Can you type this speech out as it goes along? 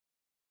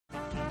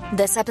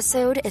This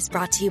episode is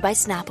brought to you by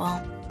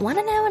Snapple. Want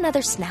to know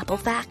another Snapple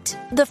fact?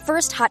 The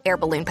first hot air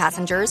balloon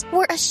passengers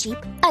were a sheep,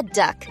 a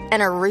duck,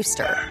 and a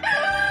rooster.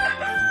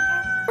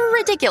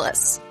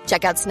 Ridiculous.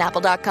 Check out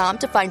Snapple.com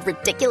to find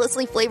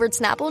ridiculously flavored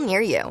Snapple near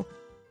you.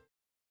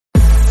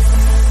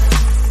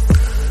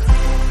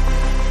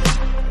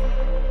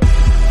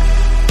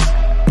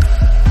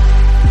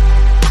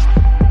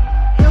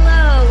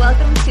 Hello,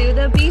 welcome to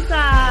the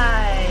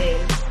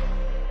B-Side.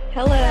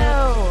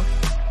 Hello.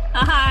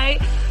 Hi.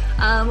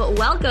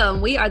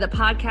 Welcome. We are the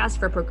podcast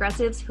for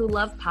progressives who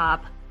love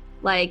pop.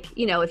 Like,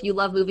 you know, if you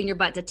love moving your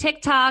butt to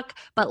TikTok,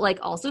 but like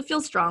also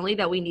feel strongly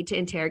that we need to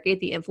interrogate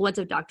the influence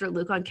of Dr.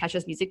 Luke on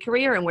Kesha's music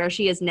career and where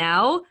she is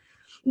now,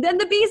 then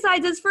the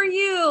B-Sides is for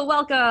you.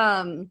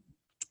 Welcome.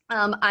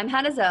 I'm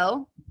Hannah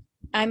Zoe.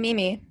 I'm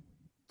Mimi.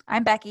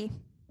 I'm Becky.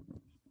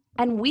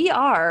 And we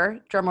are,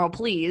 drumroll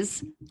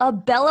please, a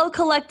Bellow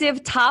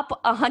Collective Top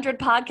 100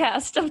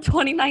 podcast of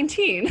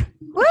 2019.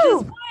 Woo! Which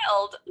is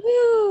wild.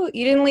 Woo!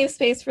 You didn't leave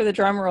space for the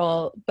drum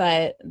roll,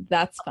 but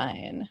that's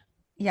fine.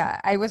 Yeah,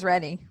 I was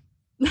ready.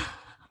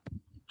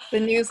 The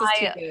news is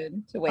too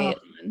good to wait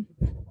on.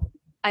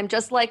 I'm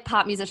just like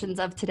pop musicians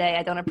of today.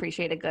 I don't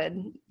appreciate a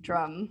good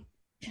drum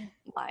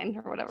line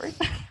or whatever.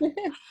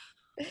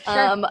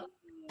 Sure.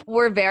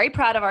 We're very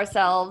proud of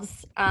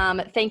ourselves.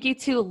 Thank you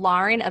to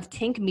Lauren of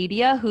Tink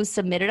Media, who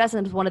submitted us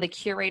and was one of the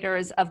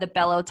curators of the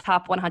Bellow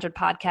Top 100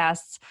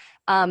 podcasts.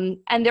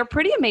 And they're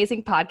pretty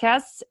amazing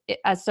podcasts.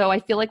 So I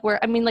feel like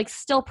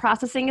Still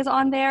Processing is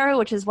on there,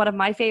 which is one of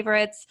my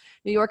favorites.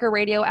 New Yorker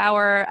Radio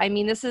Hour. I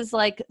mean, this is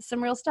like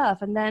some real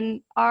stuff. And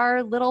then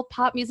our little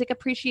pop music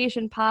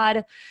appreciation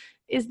pod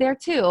is there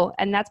too.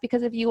 And that's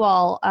because of you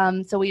all.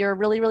 So we are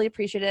really, really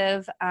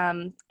appreciative.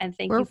 And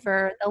thank you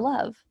for the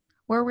love.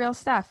 We're real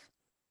stuff.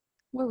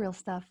 We're real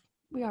stuff.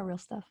 We are real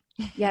stuff.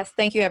 Yes,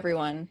 thank you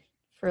everyone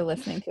for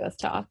listening to us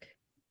talk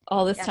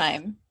all this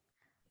time.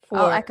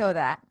 I'll echo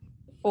that.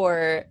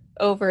 For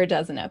over a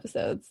dozen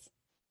episodes.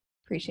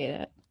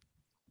 Appreciate it.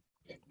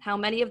 How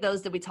many of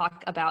those did we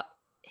talk about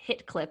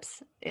hit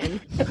clips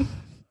in?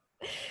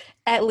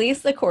 At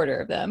least a quarter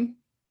of them.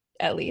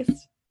 At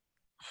least.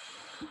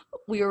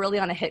 We were really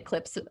on a hit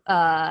clips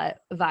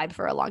vibe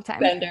for a long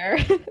time.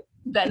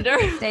 Bender.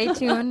 Stay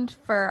tuned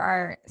for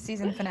our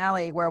season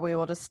finale where we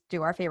will just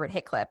do our favorite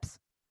hit clips.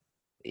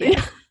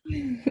 Yeah.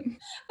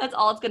 That's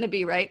all it's going to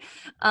be, right?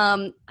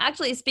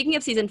 Actually, speaking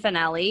of season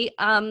finale,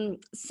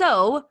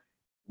 so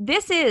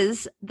this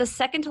is the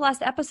second to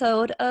last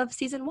episode of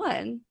season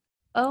 1.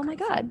 Oh my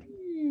God.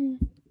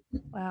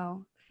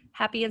 Wow.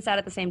 Happy and sad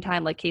at the same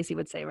time, like Casey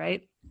would say,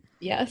 right?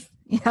 Yes.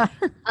 Yeah.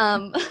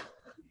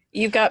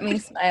 You've got me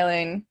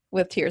smiling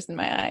with tears in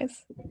my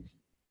eyes.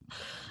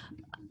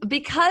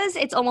 Because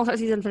it's almost our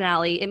season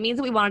finale, it means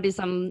that we want to do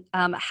some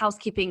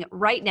housekeeping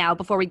right now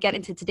before we get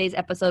into today's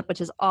episode, which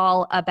is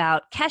all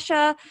about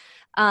Kesha,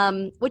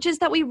 which is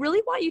that we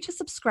really want you to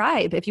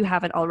subscribe if you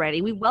haven't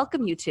already. We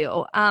welcome you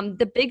to.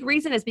 The big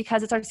reason is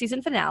because it's our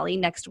season finale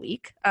next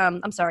week.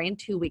 In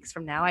 2 weeks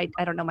from now. I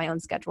don't know my own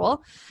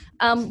schedule,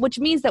 which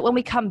means that when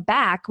we come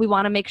back, we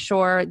want to make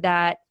sure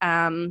that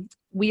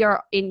we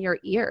are in your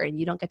ear and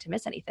you don't get to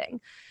miss anything.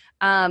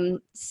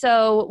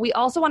 So we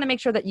also want to make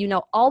sure that you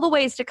know all the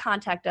ways to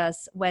contact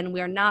us when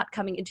we're not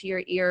coming into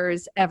your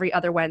ears every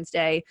other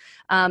Wednesday,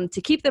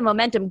 to keep the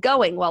momentum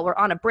going while we're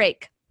on a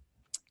break.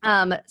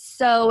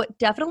 So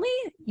definitely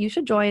you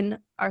should join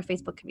our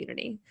Facebook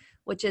community,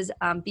 which is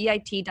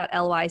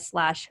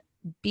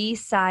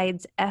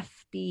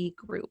bit.ly/bsidesfb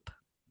group.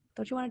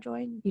 Don't you want to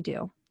join? You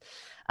do.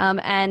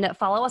 And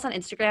follow us on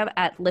Instagram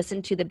at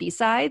Listen to the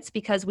B-Sides,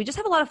 because we just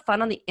have a lot of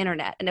fun on the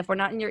internet. And if we're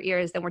not in your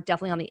ears, then we're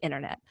definitely on the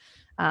internet.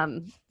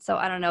 So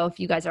I don't know if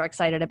you guys are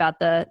excited about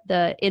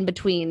the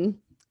in-between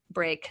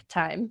break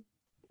time.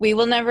 We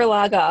will never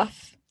log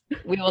off.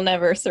 We will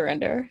never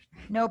surrender.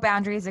 No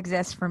boundaries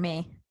exist for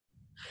me.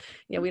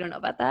 Yeah, we don't know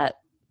about that.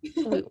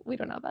 we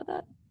don't know about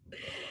that.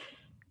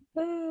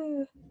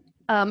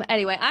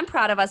 Anyway, I'm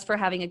proud of us for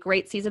having a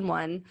great season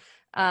 1.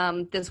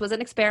 This was an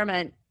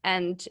experiment,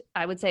 and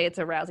I would say it's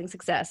a rousing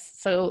success.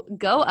 So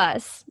go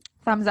us.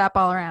 Thumbs up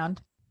all around.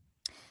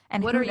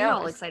 And what are you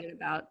all excited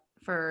about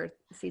for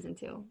season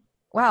 2?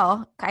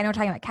 Well, I know we're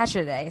talking about Kesha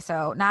today,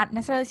 so not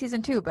necessarily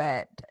season 2,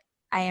 but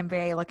I am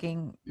very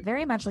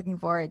much looking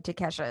forward to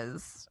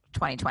Kesha's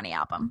 2020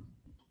 album.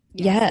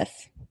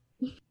 Yes.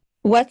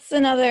 What's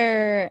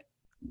another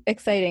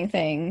exciting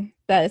thing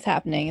that is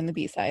happening in the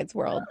B-Sides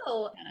world?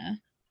 Oh.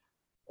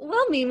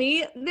 Well,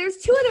 Mimi, there's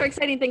 2 other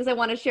exciting things I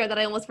want to share that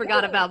I almost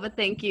forgot about, but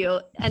thank you.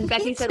 And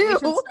Becky said we should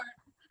start.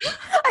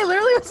 I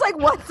literally was like,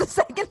 what's the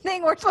second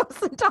thing we're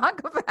supposed to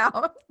talk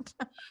about?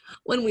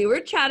 When we were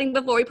chatting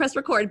before we pressed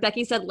record,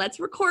 Becky said, let's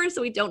record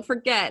so we don't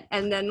forget.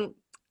 And then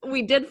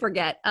we did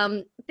forget.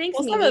 Thanks,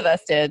 well, Mimi. some of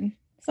us did.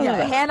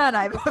 Hannah and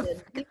I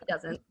Mimi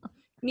doesn't.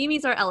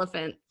 Mimi's our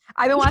elephant.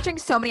 I've been watching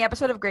so many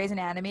episodes of Grey's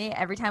Anatomy.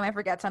 Every time I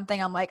forget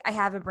something, I'm like, I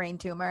have a brain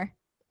tumor.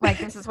 Like,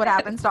 this is what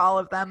happens to all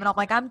of them. And I'm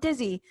like, I'm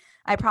dizzy.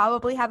 I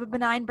probably have a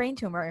benign brain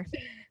tumor.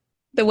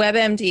 The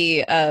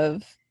WebMD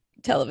of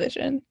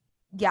television.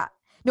 Yeah.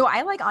 No,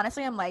 I like,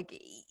 honestly, I'm like,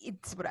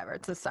 it's whatever.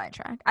 It's a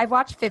sidetrack. I've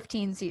watched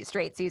 15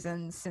 straight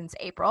seasons since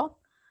April.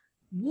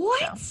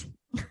 What? So,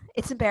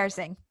 it's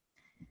embarrassing.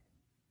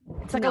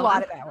 It's like a No, lot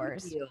I'm of proud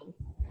hours. you.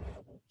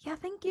 Yeah,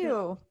 thank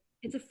you.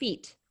 It's a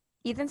feat.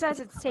 Ethan says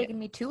it's taken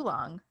me too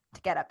long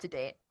to get up to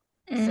date.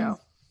 Mm. So,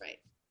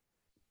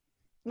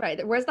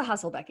 Right. Where's the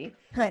hustle, Becky?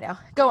 I know.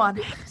 Go on.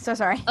 So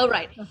sorry. Oh,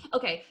 right.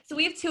 Okay. So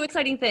we have two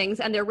exciting things,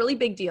 and they're really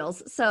big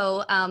deals.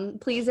 So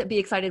please be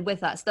excited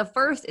with us. The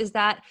first is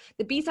that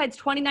the B-Sides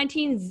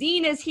 2019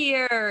 zine is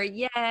here.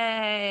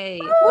 Yay.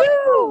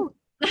 Woo!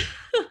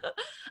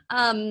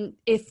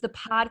 If the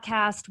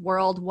podcast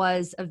world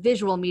was a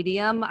visual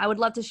medium, I would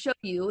love to show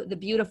you the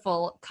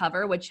beautiful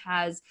cover, which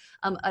has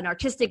an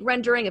artistic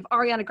rendering of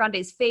Ariana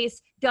Grande's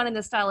face done in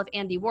the style of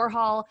Andy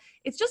Warhol.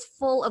 It's just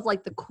full of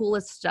like the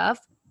coolest stuff.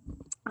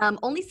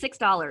 Only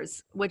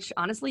 $6, which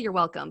honestly you're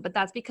welcome, but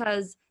that's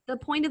because the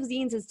point of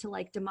zines is to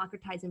like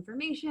democratize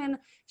information,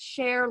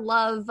 share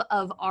love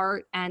of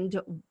art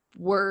and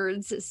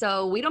words.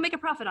 So we don't make a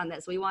profit on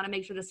this. We want to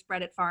make sure to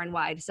spread it far and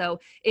wide. So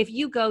if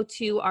you go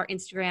to our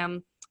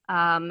Instagram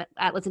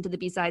at Listen to the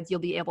B-Sides, you'll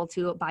be able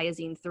to buy a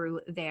zine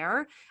through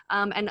there.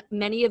 And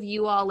many of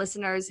you all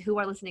listeners who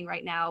are listening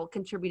right now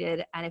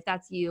contributed. And if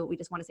that's you, we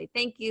just want to say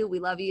thank you. We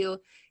love you.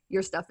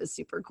 Your stuff is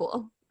super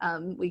cool.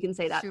 We can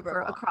say that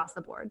for across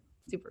the board.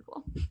 Super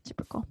cool.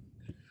 Super cool.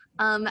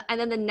 And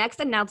then the next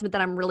announcement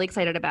that I'm really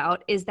excited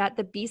about is that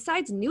the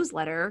B-Sides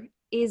newsletter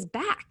is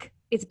back.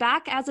 It's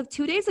back as of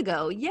 2 days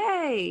ago.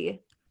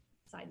 Yay.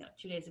 Side note,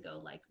 2 days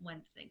ago, like when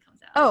the thing comes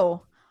out.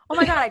 Oh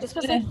my God. I just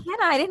was like,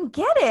 Hannah, I didn't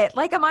get it.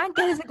 Like,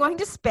 is it going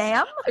to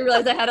spam? I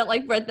realized I hadn't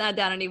like written that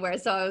down anywhere.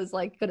 So I was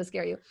like, gonna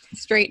scare you.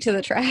 Straight to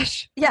the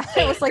trash. Yeah.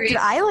 It was like, did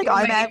I like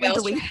My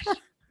automatically email's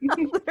delete?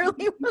 I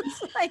literally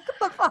was like,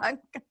 what the fuck?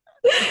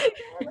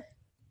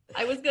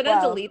 I was gonna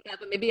delete that,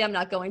 but maybe I'm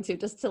not going to,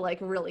 just to like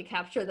really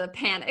capture the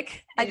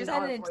panic. I just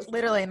had it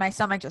literally, my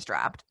stomach just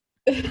dropped.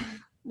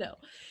 No.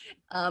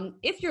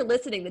 If you're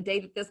listening the day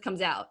that this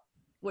comes out,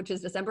 which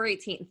is December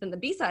 18th, then the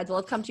B-Sides will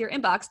have come to your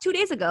inbox 2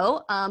 days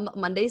ago,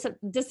 Monday,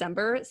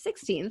 December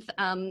 16th.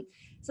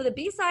 So the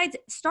B-Sides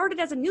started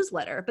as a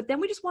newsletter, but then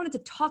we just wanted to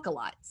talk a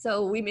lot.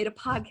 So we made a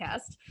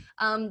podcast,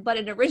 but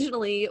it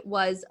originally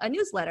was a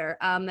newsletter.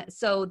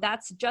 So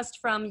that's just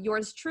from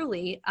yours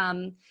truly,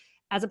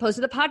 as opposed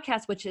to the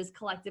podcast, which is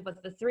collective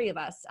with the three of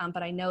us.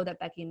 But I know that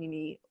Becky and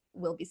Mimi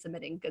will be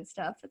submitting good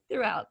stuff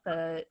throughout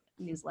the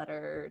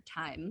newsletter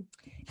time.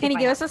 Can you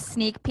give us a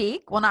sneak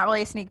peek? Well, not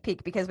really a sneak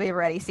peek because we've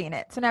already seen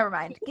it. So never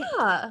mind.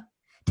 Yeah.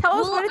 Tell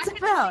us what it's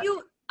about.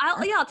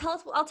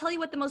 I'll tell you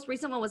what the most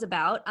recent one was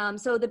about.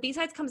 So the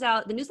B-Sides comes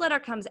out, the newsletter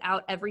comes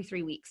out every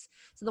 3 weeks.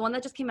 So the one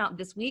that just came out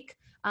this week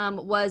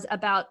was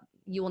about,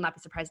 you will not be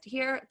surprised to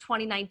hear,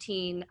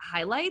 2019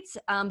 highlights.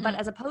 But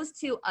as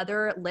opposed to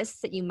other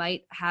lists that you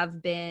might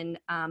have been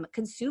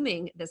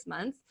consuming this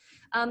month,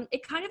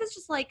 it kind of is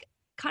just like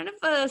kind of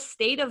a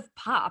state of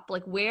pop.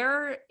 Like,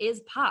 where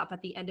is pop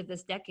at the end of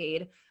this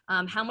decade?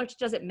 How much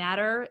does it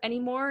matter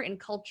anymore in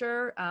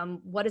culture?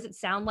 What does it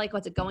sound like?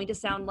 What's it going to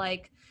sound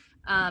like?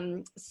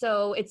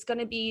 So it's going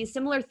to be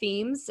similar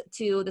themes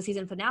to the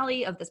season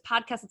finale of this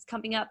podcast that's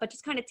coming up, but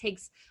just kind of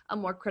takes a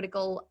more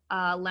critical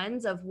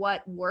lens of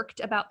what worked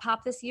about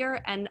pop this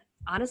year and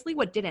honestly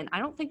what didn't. I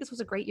don't think this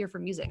was a great year for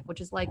music, which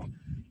is like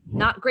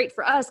not great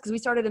for us because we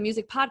started a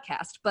music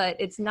podcast, but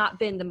it's not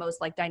been the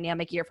most like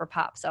dynamic year for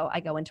pop. So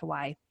I go into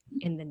why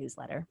in the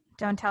newsletter.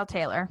 Don't tell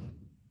Taylor.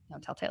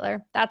 Don't tell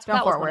Taylor. That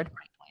forward. Was one of the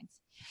bright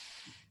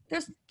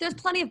points. There's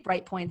plenty of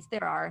bright points.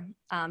 There are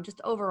just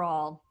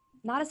overall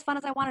not as fun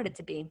as I wanted it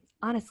to be,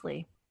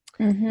 honestly.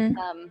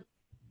 Mm-hmm.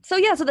 So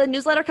the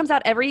newsletter comes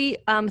out every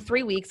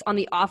 3 weeks. On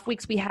the off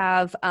weeks, we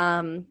have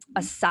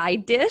a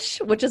side dish,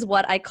 which is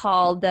what I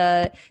call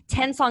the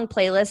 10-song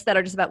playlist that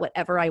are just about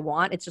whatever I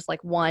want. It's just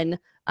like one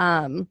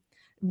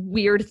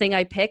weird thing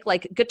I pick,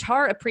 like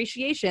guitar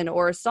appreciation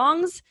or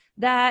songs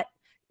that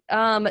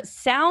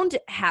sound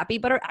happy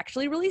but are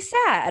actually really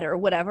sad or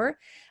whatever.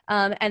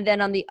 And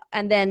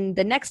then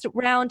the next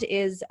round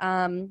is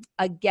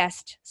a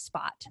guest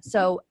spot.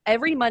 So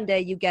every Monday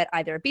you get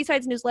either a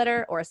B-Sides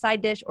newsletter or a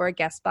side dish or a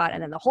guest spot,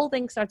 and then the whole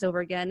thing starts over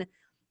again.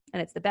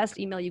 And it's the best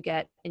email you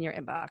get in your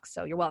inbox.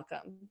 So you're welcome,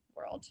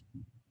 world.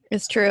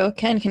 It's true.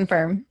 Can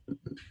confirm.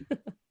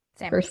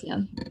 Same.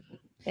 Firsthand.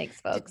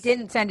 Thanks, folks.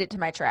 Didn't send it to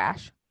my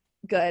trash.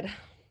 Good.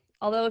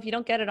 Although if you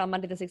don't get it on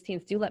Monday the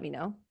 16th, do let me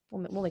know.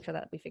 We'll make sure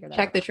that we figure that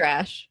out. Check the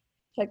trash.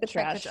 Check the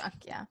trash. Check the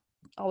junk, yeah.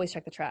 Always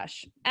check the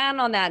trash.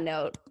 And on that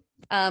note,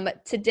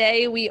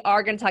 today we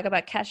are going to talk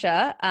about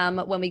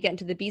Kesha when we get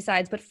into the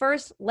B-Sides. But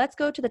first, let's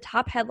go to the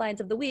top headlines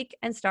of the week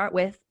and start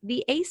with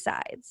the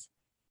A-Sides.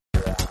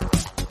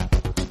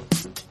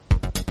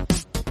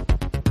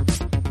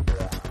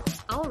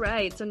 All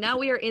right, so now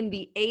we are in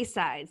the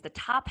A-Sides, the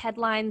top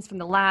headlines from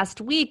the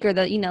last week or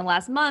the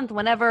last month,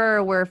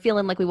 whenever we're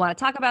feeling like we want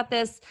to talk about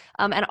this,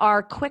 and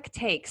our quick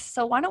takes.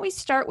 So why don't we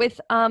start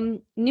with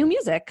new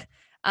music?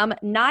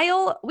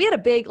 Niall, we had a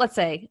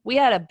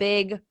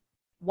big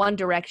One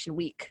Direction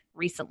week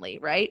recently,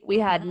 right? We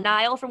had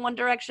Niall from One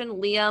Direction,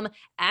 Liam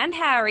and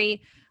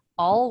Harry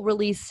all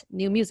release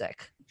new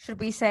music. Should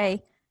we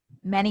say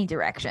many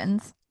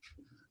directions?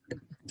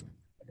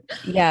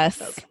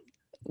 Yes,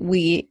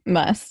 we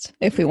must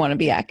if we want to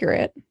be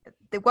accurate.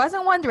 It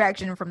wasn't one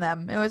direction from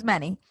them. It was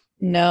many.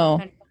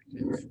 No.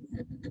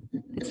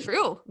 It's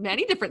true.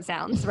 Many different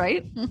sounds,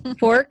 right?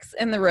 Forks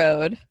in the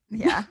road.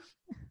 Yeah.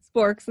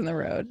 Forks in the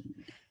road.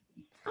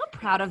 I'm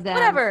proud of them.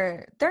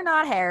 Whatever. They're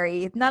not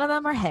Harry. None of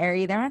them are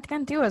Harry. They're not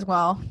going to do as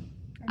well.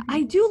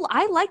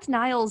 I liked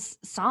Niall's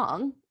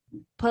song,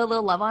 Put a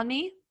Little Love on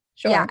Me.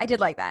 Sure. Yeah, I did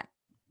like that.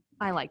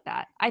 I like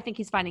that. I think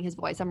he's finding his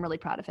voice. I'm really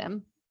proud of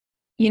him.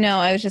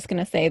 I was just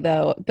going to say,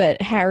 though, but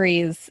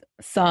Harry's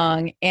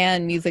song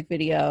and music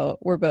video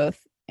were both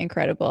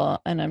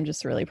incredible, and I'm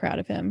just really proud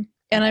of him.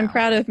 And I'm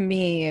proud of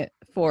me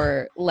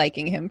for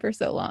liking him for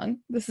so long.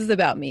 This is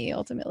about me,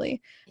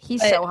 ultimately.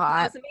 He's so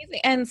hot. It's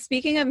amazing. And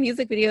speaking of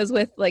music videos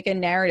with, like, a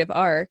narrative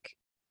arc,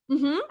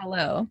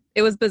 hello.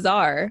 It was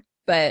bizarre,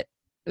 but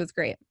it was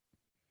great.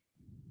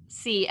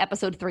 See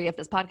episode 3 of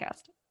this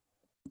podcast.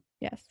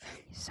 Yes.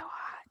 He's so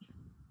hot.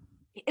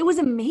 It was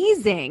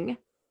amazing.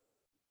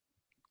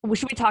 Well,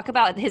 should we talk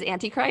about his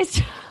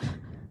Antichrist?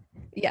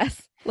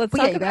 Yes. Let's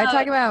Well, talk you gotta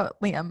talk about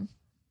Liam.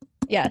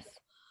 Yes.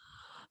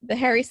 The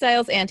Harry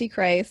Styles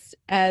Antichrist,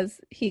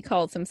 as he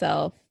calls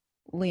himself,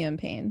 Liam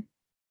Payne.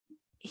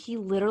 He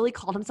literally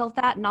called himself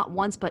that not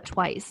once but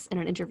twice in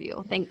an interview.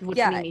 Which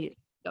Mimi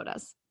showed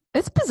us.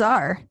 It's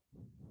bizarre.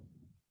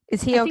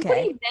 Is he I okay? think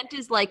what he meant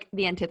is like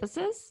the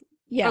antithesis.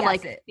 Yeah. Or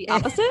like the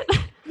opposite.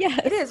 Yes.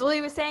 It is. Well,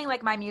 he was saying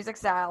like my music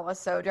style was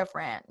so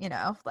different,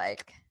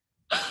 like.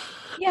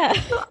 Yeah.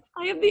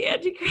 I am the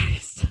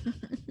Antichrist.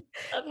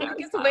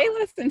 It's way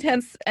less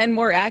intense and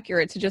more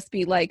accurate to just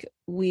be like,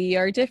 we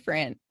are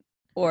different.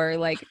 Or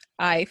like,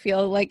 I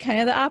feel like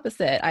kind of the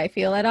opposite. I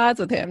feel at odds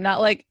with him.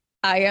 Not like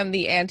I am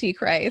the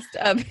Antichrist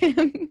of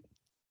him.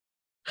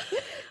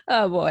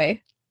 Oh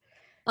boy.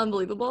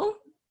 Unbelievable.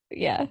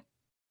 Yeah.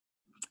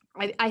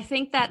 I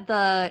think that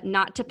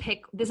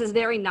this is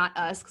very not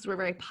us because we're a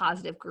very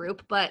positive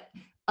group, but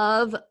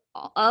of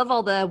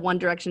all the One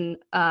Direction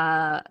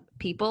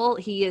people,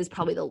 he is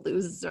probably the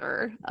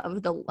loser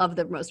of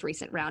the most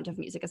recent round of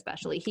music,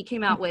 especially. He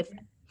came out with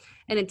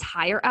an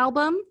entire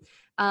album.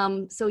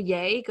 So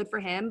yay, good for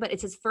him. But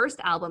it's his first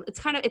album. It's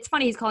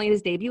funny he's calling it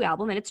his debut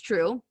album, and it's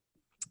true.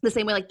 The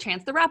same way like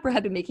Chance the Rapper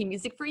had been making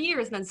music for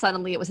years, and then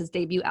suddenly it was his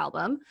debut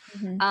album.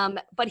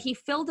 But he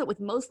filled it with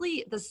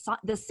mostly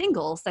the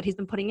singles that he's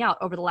been putting out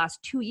over the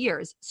last 2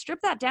 years.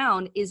 Strip That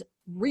Down is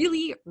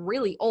really,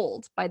 really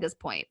old by this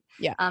point.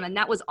 Yeah. And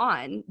that was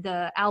on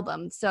the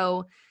album.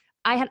 So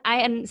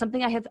and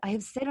something I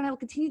have said and I will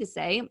continue to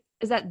say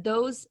is that it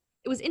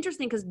was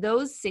interesting because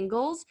those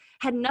singles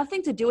had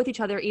nothing to do with each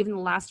other even the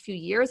last few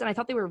years. And I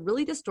thought they were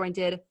really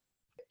disjointed.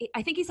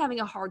 I think he's having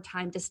a hard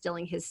time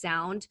distilling his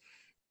sound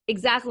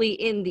exactly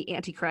in the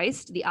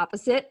Antichrist, the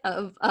opposite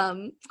of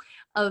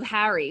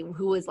Harry,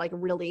 who is like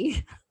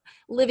really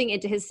living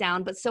into his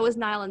sound, but so is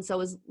Niall, and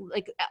so is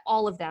like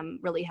all of them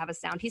really have a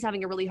sound. He's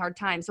having a really hard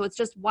time. So it's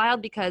just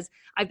wild because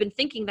I've been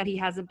thinking that he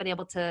hasn't been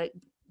able to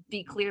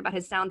be clear about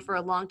his sound for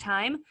a long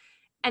time.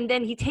 And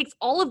then he takes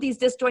all of these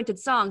disjointed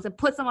songs and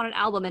puts them on an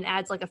album and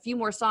adds like a few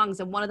more songs,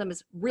 and one of them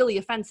is really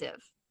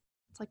offensive.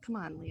 It's like, come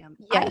on, Liam.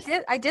 Yes.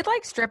 I did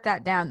like Strip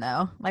That Down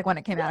though, like when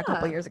it came out a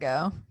couple years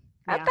ago.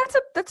 Yeah.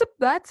 That's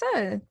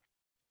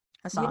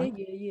a song.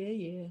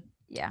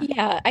 Yeah.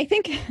 Yeah, I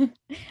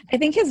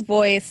think his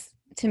voice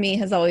to me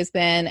has always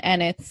been,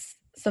 and it's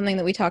something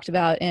that we talked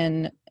about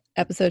in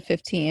episode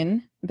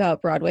 15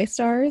 about Broadway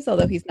stars,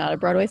 although he's not a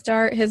Broadway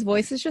star. His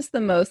voice is just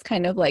the most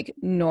kind of like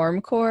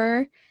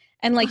normcore,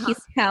 and like he's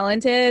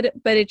talented,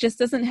 but it just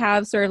doesn't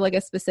have sort of like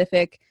a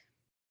specific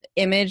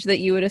image that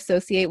you would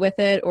associate with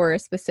it or a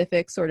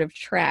specific sort of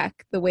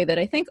track the way that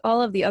I think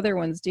all of the other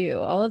ones do.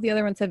 All of the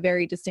other ones have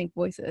very distinct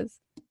voices.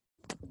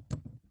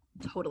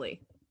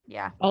 Totally.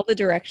 Yeah. All the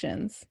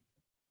directions.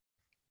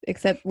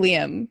 Except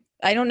Liam.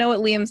 I don't know what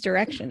Liam's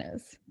direction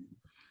is.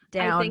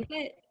 Down. I think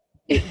that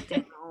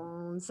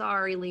down.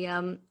 Sorry,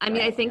 Liam. I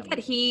mean, I think that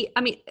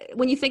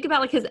when you think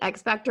about like his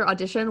X Factor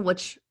audition,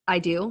 which I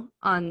do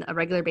on a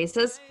regular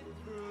basis.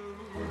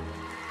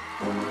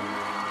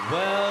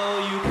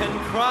 Well, you can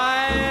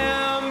cry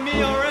me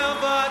a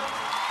river,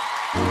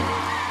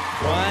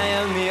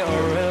 cry me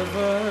a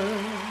river.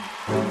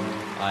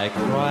 I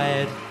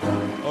cried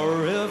a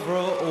river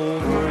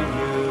over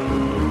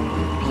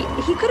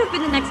you. He could have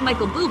been the next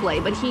Michael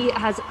Bublé, but he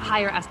has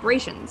higher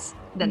aspirations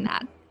than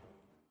that.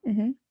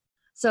 Mm-hmm.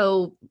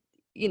 So,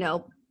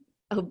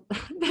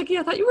 Becky,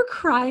 I thought you were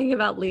crying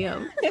about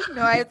Liam.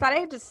 No, I thought I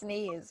had to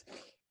sneeze.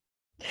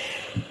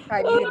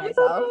 I muted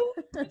myself.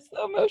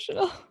 So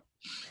emotional.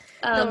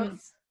 And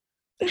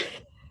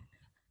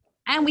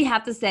we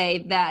have to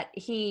say that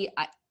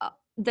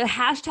the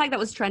hashtag that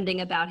was trending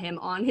about him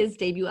on his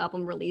debut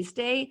album release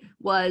day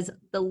was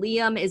the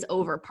Liam is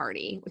over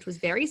party, which was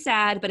very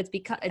sad, but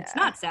it's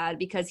not sad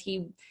because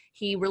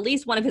he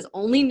released one of his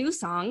only new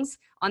songs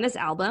on this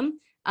album,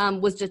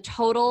 was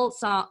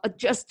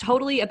just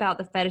totally about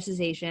the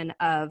fetishization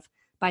of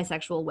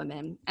bisexual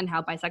women and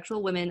how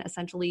bisexual women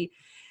essentially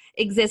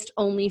exist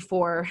only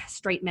for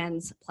straight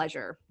men's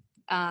pleasure.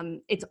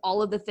 It's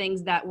all of the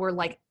things that were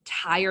like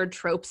tired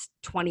tropes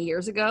 20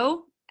 years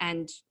ago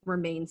and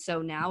remain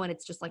so now. And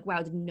it's just like,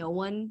 wow, did no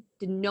one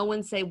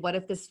say, what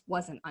if this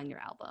wasn't on your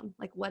album?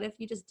 Like, what if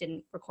you just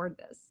didn't record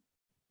this?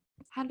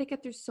 How did it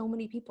get through so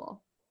many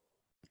people?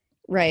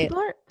 Right.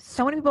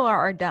 So many people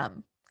are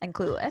dumb and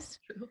clueless.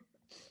 True.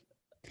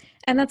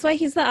 And that's why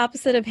he's the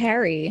opposite of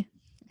Harry,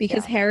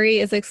 because Harry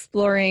is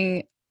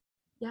exploring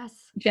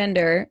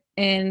gender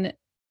in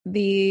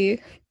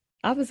the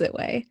opposite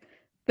way,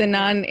 the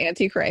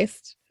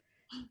non-Antichrist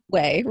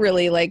way,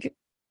 really, like,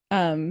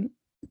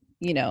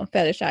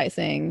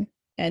 fetishizing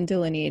and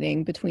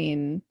delineating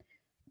between,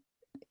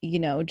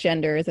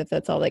 genders, if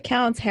that's all that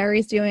counts.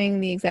 Harry's doing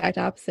the exact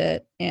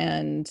opposite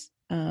and,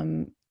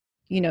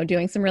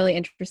 doing some really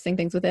interesting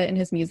things with it in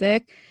his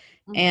music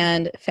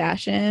and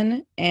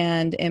fashion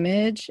and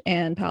image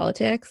and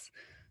politics.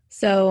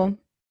 So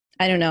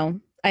I don't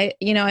know. I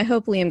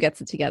hope Liam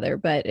gets it together,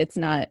 but it's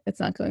not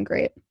going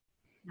great.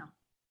 No.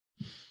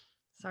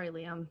 Sorry,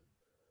 Liam.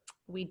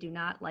 We do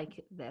not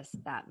like this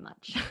that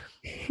much.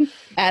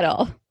 At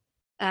all.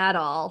 At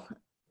all.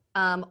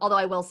 Although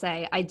I will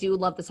say, I do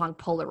love the song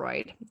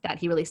Polaroid that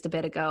he released a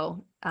bit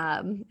ago,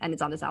 and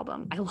it's on this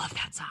album. I love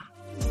that song.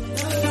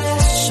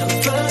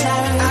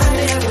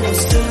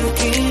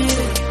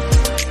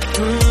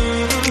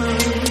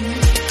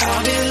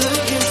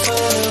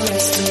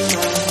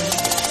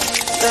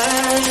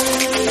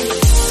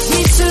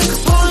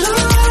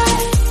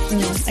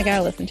 I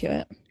gotta listen to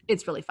it.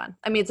 It's really fun.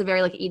 I mean, it's a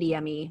very like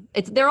EDM-y.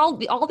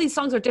 All these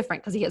songs are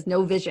different because he has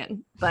no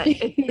vision, but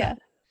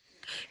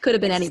could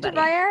have been anybody.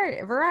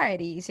 Just a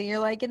variety. So you're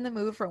like in the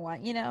mood for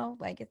one,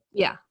 like it's...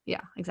 Yeah,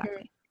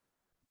 exactly.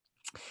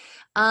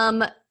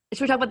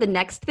 Should we talk about the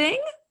next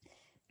thing?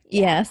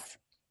 Yes.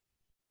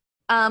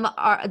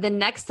 The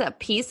next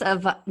piece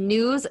of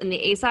news in the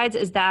A-sides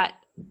is that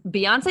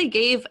Beyonce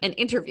gave an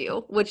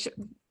interview, which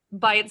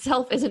by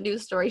itself is a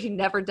news story. She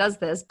never does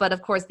this, but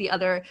of course the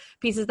other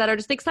pieces that are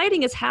just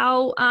exciting is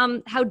how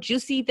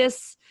juicy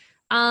this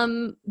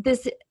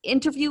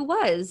interview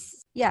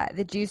was. Yeah,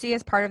 the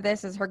juiciest part of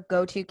this is her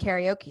go-to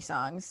karaoke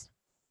songs.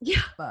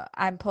 Yeah,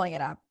 I'm pulling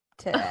it up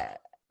to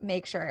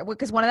make sure,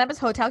 because one of them is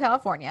Hotel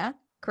California,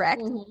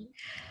 correct? Mm-hmm.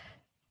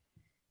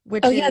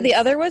 Which the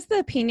other was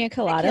the Pina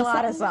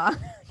Colada song.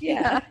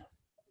 Yeah.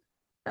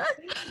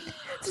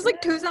 It's just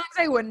like two songs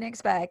I wouldn't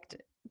expect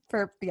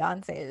for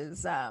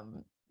Beyonce's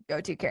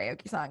go-to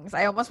karaoke songs.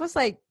 I almost was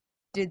like,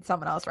 did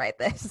someone else write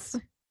this?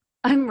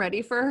 I'm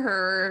ready for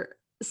her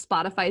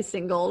Spotify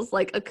singles,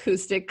 like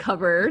acoustic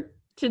cover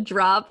to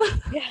drop.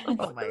 Yeah.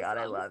 Oh my God,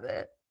 I love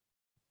it.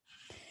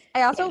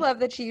 I also love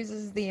that she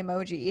uses the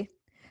emoji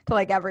to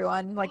like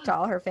everyone, like to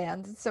all her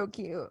fans. It's so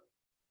cute.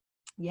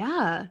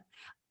 Yeah.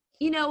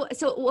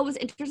 So what was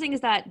interesting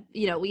is that,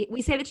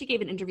 we say that she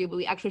gave an interview, but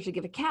we actually should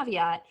give a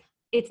caveat.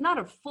 It's not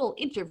a full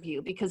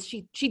interview because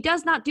she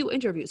does not do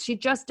interviews. She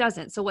just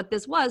doesn't. So what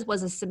this was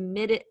a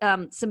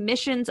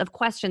submissions of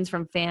questions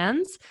from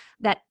fans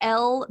that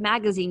Elle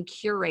magazine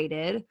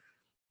curated,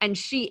 and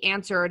she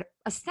answered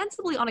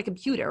ostensibly on a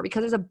computer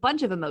because there's a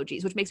bunch of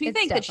emojis, which makes me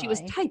think that she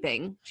was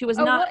typing. She was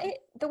not. Well,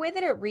 the way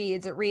that it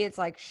reads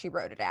like she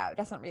wrote it out. It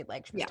doesn't read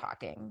like she was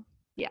talking.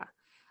 Yeah.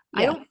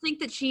 Yeah. I don't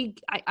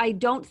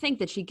think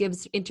that she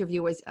gives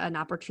interviewers an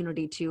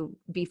opportunity to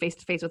be face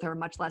to face with her,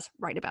 much less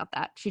write about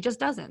that. She just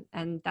doesn't,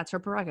 and that's her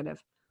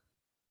prerogative.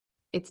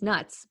 It's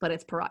nuts, but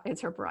it's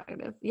her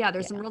prerogative. Yeah,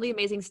 there's some really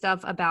amazing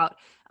stuff about.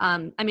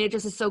 It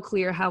just is so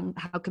clear how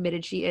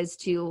committed she is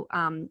to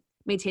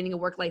maintaining a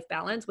work-life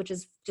balance, which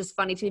is just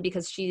funny to me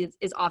because she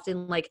is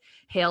often like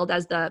hailed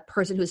as the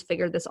person who's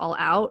figured this all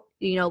out.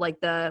 Like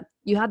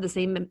you have the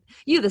same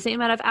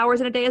amount of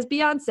hours in a day as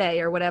Beyonce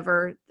or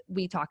whatever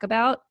we talk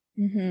about.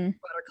 Mm-hmm.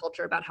 About our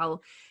culture, about how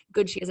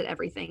good she is at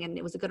everything. And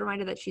it was a good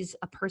reminder that she's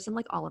a person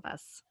like all of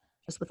us,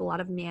 just with a lot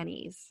of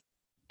nannies.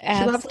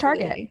 Absolutely. She loves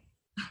Target.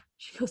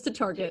 She goes to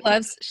Target.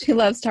 She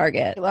loves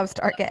Target. She loves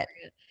Target.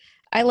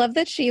 I love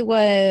that she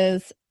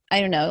was, I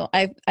don't know,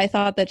 I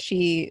thought that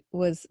she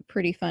was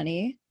pretty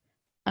funny.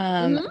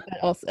 But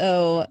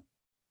also,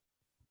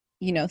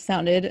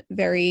 sounded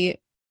very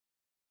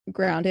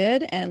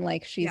grounded and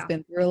like she's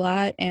been through a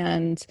lot,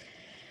 and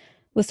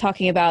was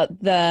talking about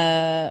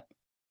the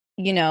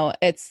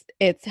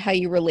it's how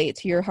you relate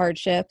to your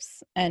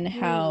hardships and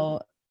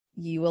how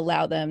you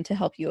allow them to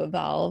help you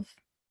evolve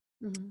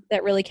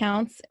that really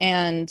counts.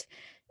 And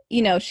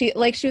she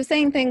was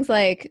saying things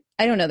like,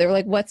 I don't know, they were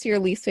like, what's your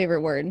least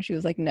favorite word? And she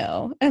was like,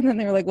 no. And then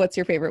they were like, what's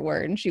your favorite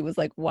word? And she was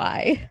like,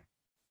 why?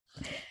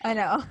 I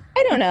know.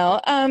 I don't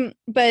know.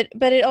 But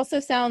it also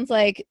sounds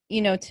like,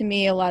 to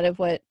me, a lot of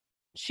what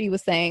she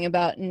was saying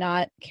about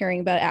not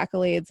caring about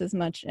accolades as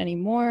much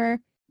anymore.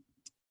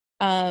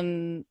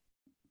 And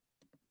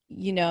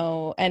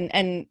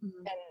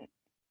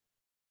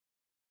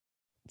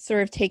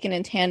sort of taken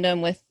in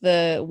tandem with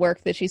the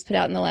work that she's put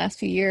out in the last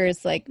few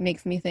years, like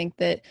makes me think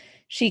that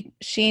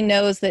she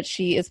knows that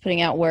she is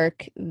putting out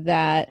work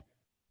that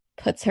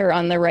puts her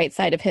on the right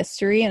side of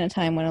history in a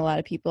time when a lot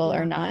of people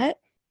are not.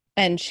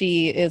 And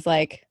she is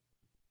like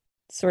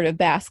sort of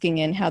basking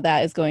in how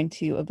that is going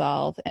to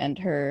evolve and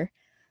her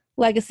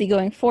legacy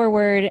going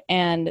forward.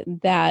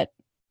 And that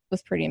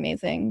was pretty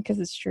amazing because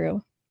it's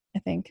true, I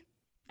think.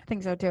 I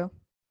think so too.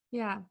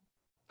 Yeah.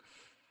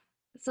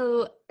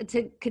 So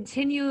to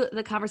continue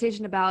the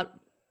conversation about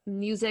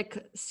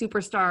music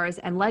superstars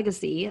and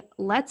legacy,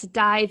 let's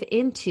dive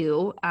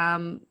into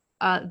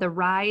the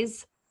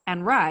rise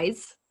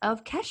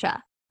of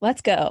Kesha.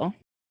 Let's go.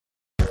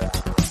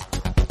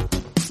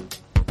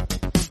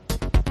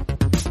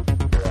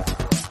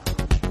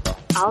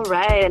 All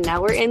right, and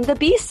now we're in the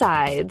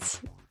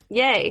B-sides.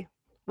 Yay.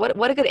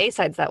 What a good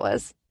A-sides that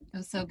was. It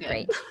was so good.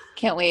 Great.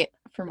 Can't wait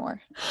for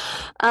more.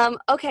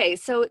 Okay,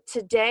 so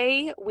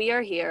today we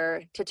are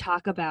here to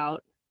talk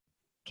about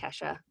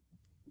Kesha.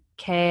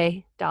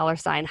 K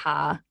 $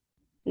 ha.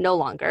 No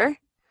longer.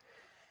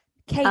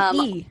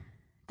 K-E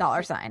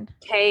 $.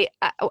 K.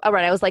 All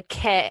right, I was like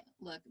K.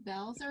 Look,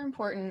 vowels are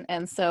important,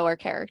 and so are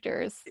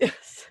characters.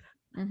 Yes.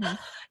 Mm-hmm.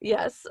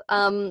 Yes.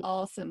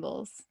 All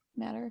symbols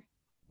matter.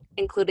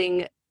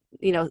 Including,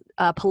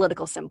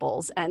 political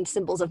symbols and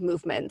symbols of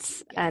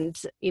movements and,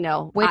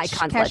 Which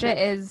icons.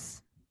 Kesha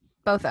is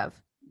both of.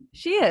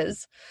 She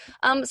is.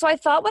 So I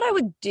thought what I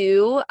would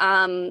do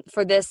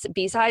for this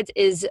B-sides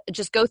is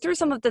just go through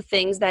some of the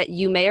things that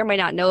you may or may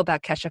not know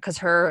about Kesha, because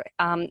her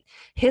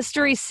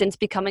history since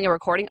becoming a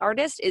recording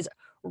artist is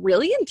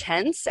really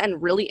intense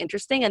and really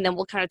interesting. And then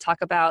we'll kind of talk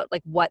about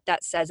like what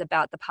that says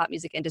about the pop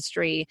music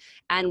industry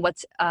and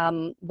what's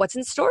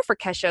in store for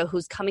Kesha,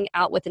 who's coming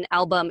out with an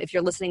album, if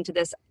you're listening to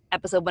this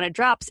episode when it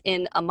drops,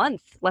 in a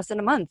month, less than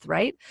a month,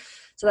 right?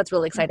 So that's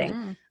really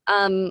exciting.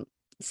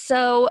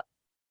 Mm-hmm.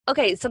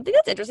 Okay, something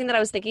that's interesting that I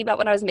was thinking about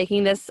when I was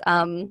making this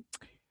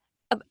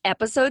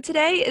episode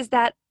today is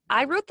that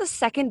I wrote the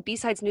second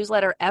B-sides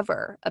newsletter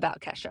ever about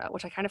Kesha,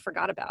 which I kind of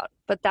forgot about.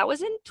 But that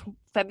was in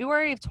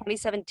February of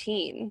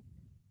 2017,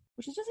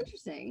 which is just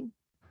interesting.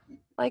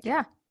 Like,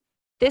 Yeah.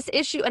 This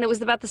issue, and it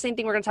was about the same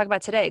thing we're going to talk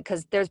about today,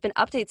 because there's been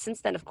updates since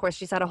then. Of course,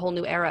 she's had a whole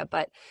new era,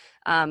 but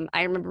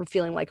I remember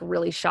feeling like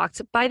really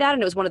shocked by that.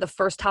 And it was one of the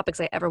first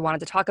topics I ever wanted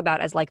to talk about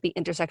as like the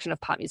intersection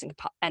of pop music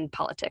and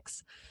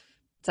politics.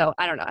 So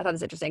I don't know. I thought it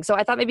was interesting. So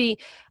I thought maybe,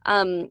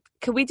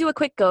 could we do a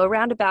quick go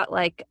around about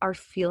like our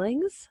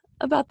feelings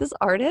about this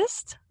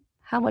artist,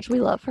 how much we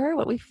love her,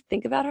 what we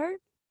think about her?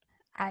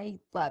 I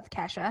love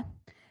Kesha.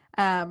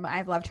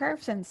 I've loved her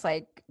since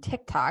like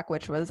TikTok,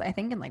 which was I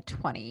think in like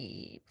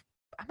 2010.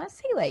 I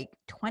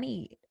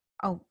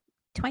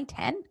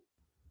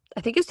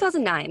think it was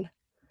 2009.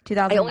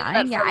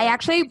 2009. Yeah, I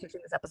actually this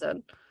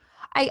episode.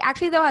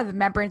 though have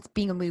remembrance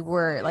being when we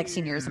were like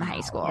seniors in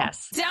high school.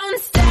 Yes.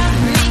 Don't stop,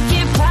 make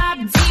it pop,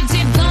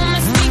 DJ blow my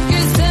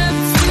speakers up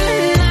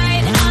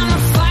tonight. I'ma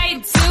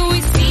fight till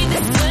we see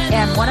the sun.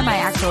 And one of my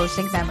actual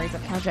distinct memories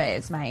of Kesha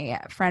is my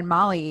friend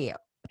Molly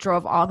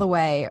drove all the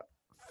way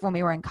when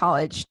we were in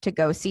college to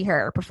go see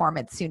her perform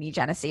at SUNY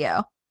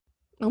Geneseo.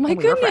 Oh my when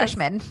we were goodness.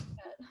 freshmen.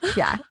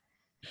 Yeah.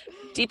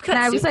 Deep cut.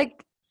 And I was SUNY.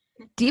 like,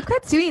 deep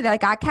cut SUNY, that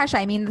got Kesha.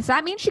 I mean, does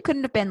that mean she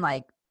couldn't have been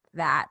like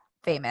that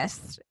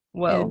famous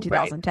in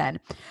 2010?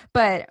 Right.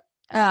 But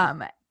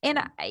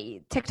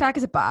TikTok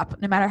is a bop,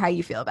 no matter how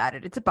you feel about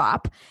it. It's a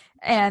bop.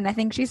 And I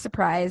think she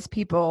surprised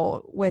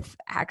people with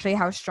actually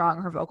how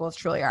strong her vocals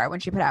truly are when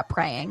she put out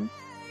Praying.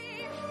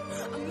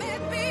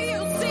 Maybe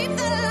you'll see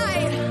the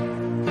light.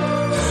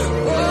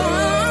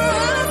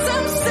 Oh,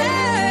 some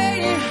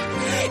say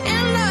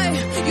in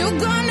life you're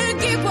gonna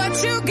get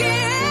what you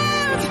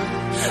give,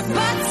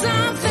 but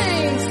some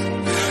things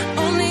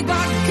only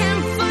God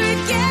can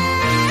forget.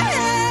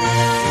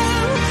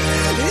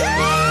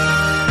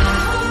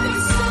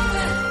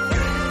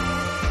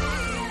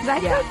 I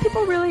feel like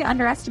people really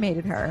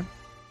underestimated her.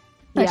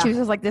 That Yeah. she was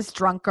just like this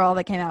drunk girl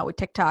that came out with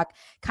TikTok,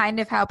 kind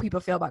of how people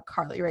feel about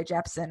Carly Rae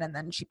Jepsen, and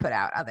then she put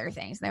out other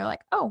things. And they were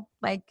like, oh,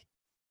 like,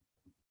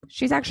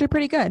 she's actually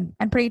pretty good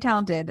and pretty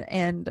talented,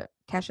 and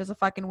Kesha's a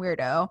fucking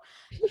weirdo.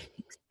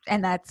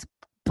 And that's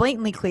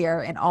blatantly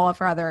clear in all of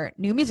her other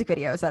new music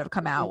videos that have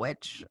come out,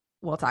 which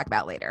we'll talk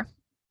about later.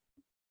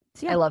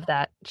 So, yeah. I love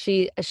that.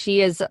 She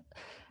is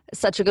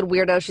such a good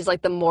weirdo. She's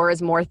like the more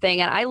is more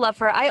thing. And I love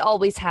her. I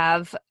always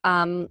have.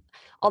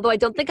 Although I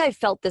don't think I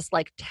felt this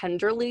like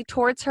tenderly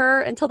towards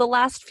her until the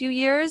last few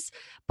years.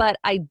 But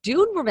I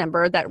do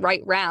remember that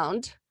Right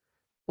Round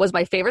was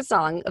my favorite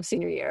song of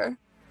senior year.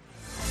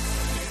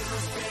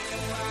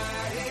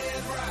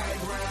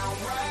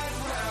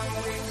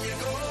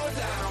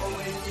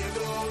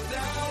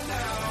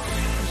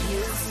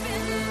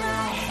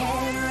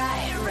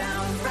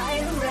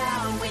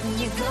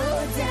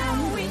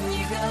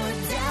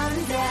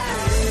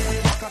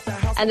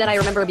 And then I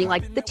remember being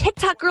like, the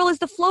TikTok girl is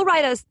the Flow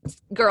Rida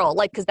girl.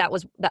 Like, cause I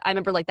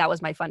remember like, that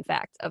was my fun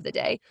fact of the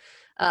day.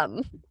 I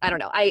don't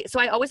know. So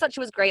I always thought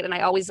she was great. And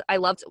I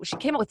loved, she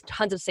came out with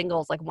tons of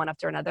singles, like one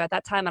after another at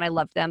that time. And I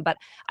loved them, but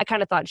I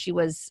kind of thought she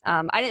was,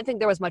 I didn't think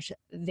there was much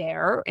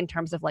there in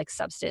terms of like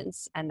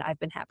substance. And I've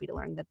been happy to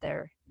learn that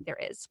there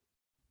is.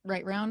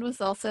 Right Round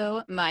was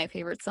also my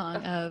favorite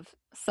song of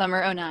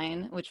summer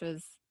 2009, which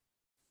was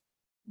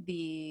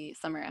the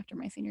summer after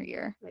my senior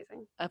year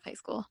Amazing. of high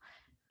school.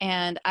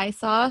 and I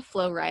saw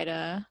Flo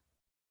Rida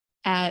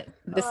at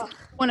this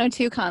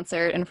 102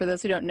 concert. And for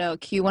those who don't know,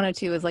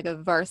 Q102 is like a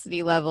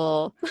varsity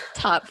level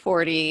top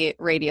 40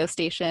 radio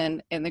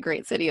station in the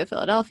great city of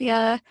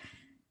Philadelphia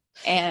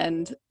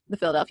and the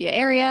Philadelphia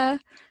area.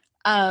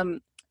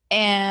 And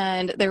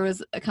there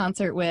was a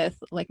concert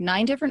with like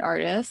 9 different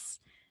artists,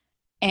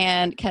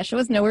 and Kesha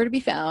was nowhere to be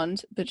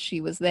found, but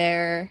she was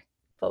there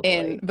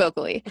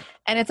vocally.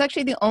 And it's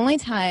actually the only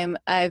time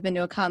I've been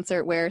to a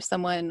concert where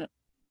someone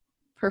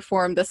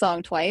performed the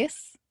song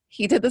twice.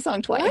 He did the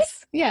song twice. What?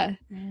 Yeah.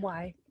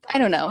 Why? I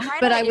don't know. Flo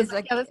But Rida I was is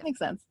like, yeah, this makes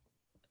sense.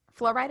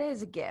 Flo Rida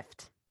is a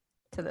gift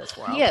to this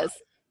world. He is.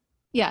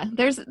 Yeah,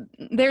 there's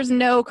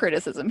no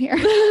criticism here.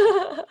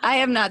 I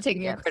have not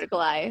taken a critical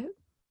eye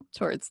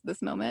towards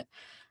this moment.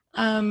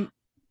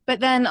 But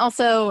then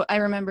also I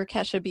remember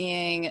Kesha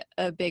being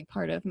a big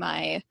part of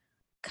my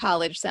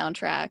college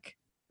soundtrack.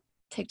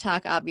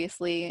 TikTok,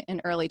 obviously,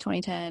 in early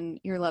 2010,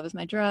 Your Love Is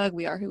My Drug,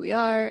 We Are Who We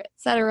Are,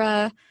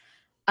 etc.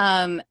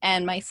 And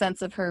my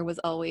sense of her was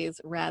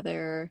always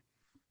rather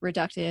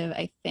reductive,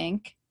 I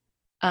think.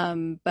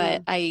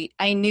 But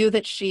I knew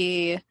that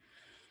she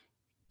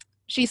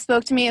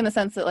spoke to me in the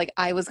sense that like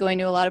I was going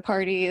to a lot of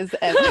parties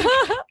and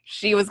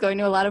she was going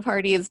to a lot of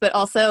parties, but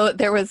also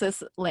there was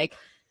this like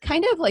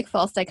kind of like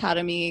false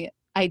dichotomy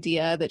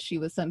idea that she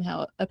was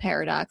somehow a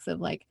paradox of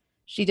like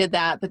she did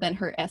that, but then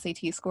her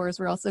SAT scores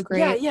were also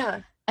great. Yeah.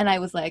 And I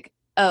was like,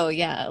 oh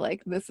yeah,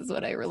 like this is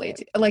what I relate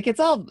to. Like it's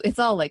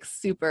all like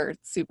super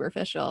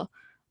superficial.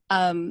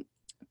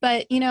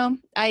 But you know,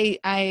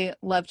 I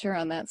loved her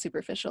on that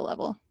superficial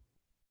level.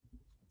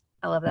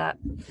 I love that.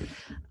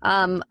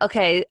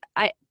 Okay.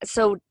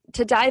 So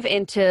to dive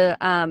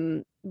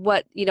into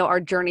what, you know, our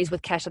journeys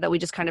with Kesha that we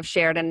just kind of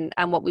shared and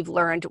what we've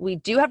learned, we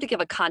do have to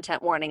give a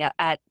content warning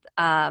at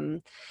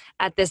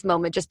this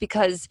moment, just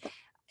because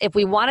if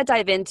we want to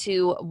dive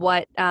into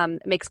what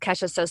makes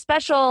Kesha so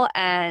special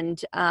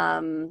and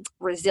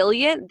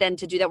resilient, then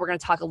to do that, we're going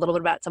to talk a little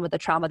bit about some of the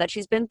trauma that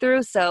she's been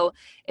through. So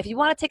if you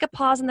want to take a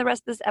pause in the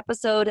rest of this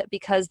episode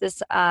because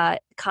this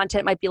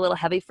content might be a little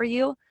heavy for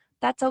you,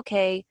 that's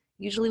okay.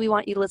 Usually we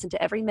want you to listen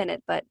to every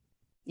minute, but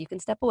you can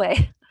step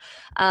away.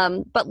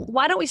 But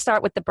why don't we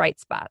start with the bright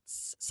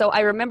spots? So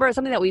I remember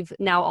something that we've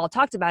now all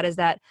talked about is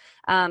that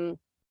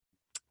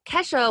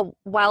Kesha,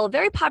 while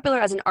very popular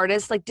as an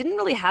artist, like didn't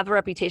really have a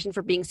reputation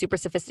for being super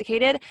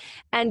sophisticated.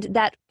 And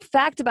that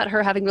fact about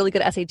her having really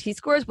good SAT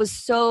scores was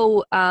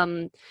so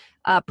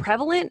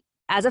prevalent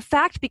as a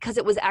fact because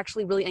it was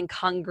actually really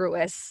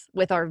incongruous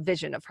with our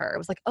vision of her. It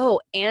was like, oh,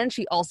 and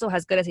she also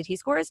has good SAT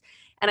scores.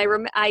 And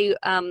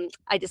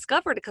I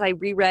discovered, because I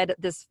reread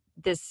this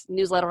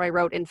newsletter I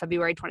wrote in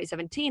February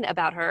 2017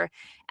 about her,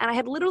 and I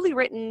had literally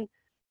written,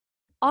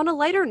 on a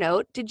lighter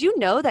note, did you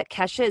know that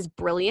Kesha is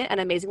brilliant and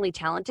amazingly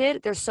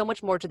talented? There's so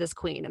much more to this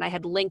queen. And I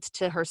had linked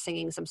to her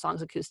singing some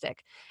songs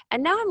acoustic.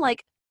 And now I'm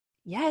like,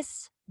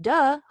 yes,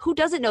 duh. Who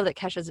doesn't know that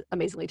Kesha's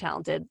amazingly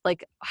talented?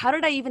 Like, how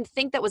did I even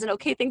think that was an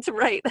okay thing to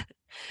write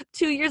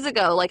 2 years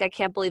ago? Like, I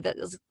can't believe that.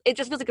 It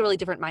just feels like a really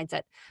different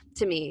mindset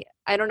to me.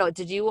 I don't know.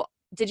 Did you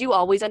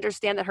always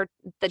understand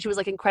that she was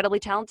like incredibly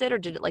talented, or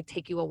did it like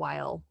take you a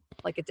while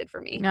like it did for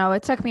me? No,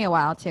 it took me a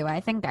while too. I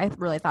think I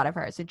really thought of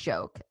her as a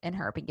joke in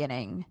her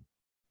beginning.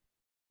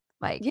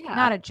 Like,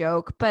 not a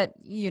joke, but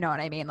you know what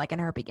I mean? Like in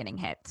her beginning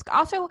hits.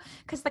 Also,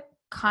 because the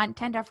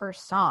content of her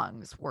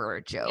songs were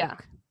a joke. Yeah.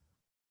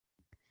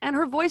 And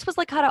her voice was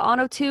like kind of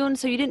auto-tuned,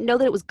 so you didn't know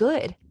that it was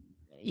good.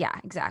 Yeah,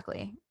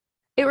 exactly.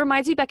 It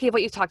reminds me, Becky, of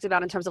what you've talked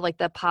about in terms of like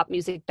the pop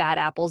music bad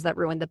apples that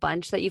ruined the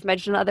bunch that you've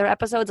mentioned in other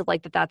episodes of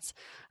like that's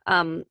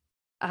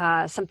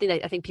something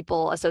that I think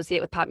people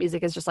associate with pop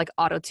music is just like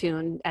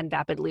auto-tune and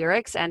vapid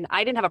lyrics. And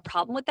I didn't have a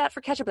problem with that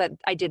for Kesha, but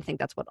I did think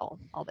that's what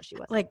all that she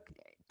was. Like,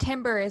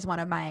 Timber is one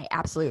of my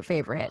absolute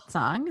favorite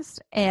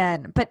songs,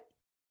 but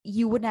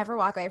you would never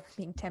walk away from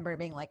being Timber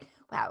being like,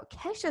 wow,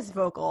 Kesha's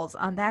vocals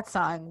on that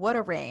song, what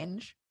a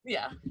range.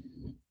 Yeah.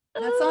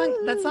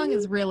 That song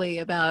is really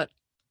about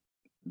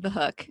the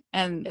hook,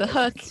 and the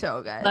hook,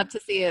 so good. Love to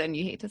see it and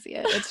you hate to see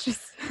it. It's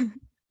just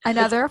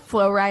another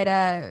Flo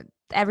Rida,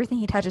 everything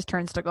he touches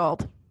turns to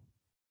gold.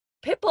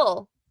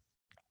 Pitbull.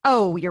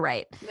 Oh, you're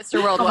right.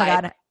 Mr.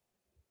 Worldwide.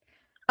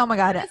 Oh my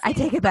god, I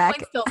take it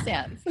back. Still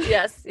stands.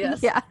 Yes.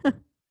 Yeah.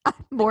 I'm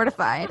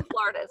mortified.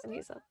 Florida, isn't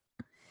he? So.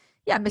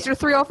 Yeah, Mr.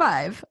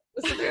 305.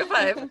 Mr.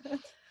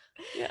 305.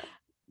 Yeah.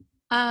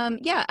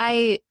 Yeah,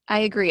 I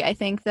agree. I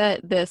think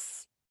that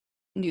this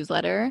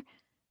newsletter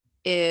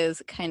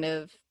is kind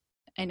of,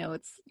 I know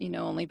it's,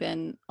 only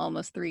been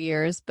almost 3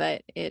 years,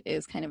 but it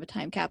is kind of a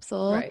time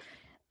capsule,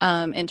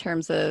 right? In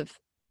terms of,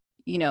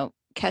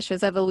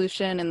 Kesha's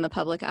evolution in the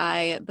public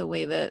eye, the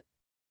way that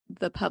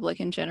the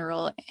public in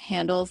general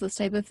handles this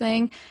type of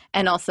thing,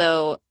 and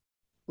also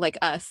like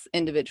us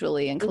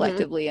individually and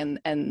collectively,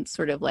 and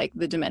sort of like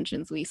the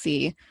dimensions we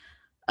see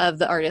of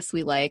the artists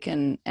we like,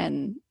 and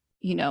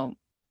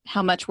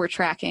how much we're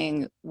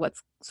tracking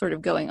what's sort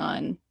of going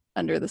on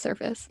under the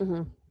surface.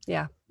 Mm-hmm.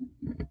 Yeah,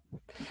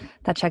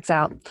 that checks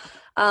out.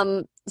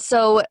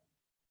 So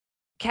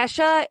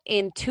Kesha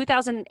in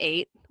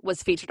 2008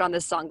 was featured on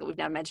this song that we've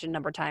now mentioned a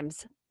number of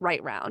times,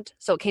 Right Round.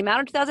 So it came out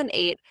in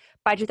 2008.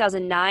 By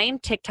 2009,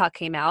 TikTok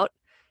came out.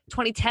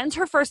 2010's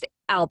her first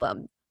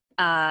album.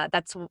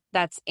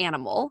 That's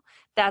Animal.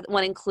 That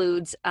one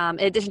includes, in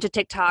addition to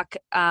TikTok,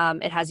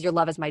 it has Your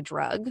Love Is My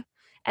Drug.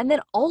 And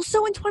then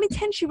also in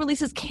 2010, she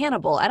releases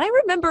Cannibal. And I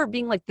remember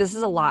being like, this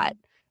is a lot.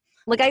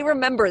 Like, I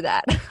remember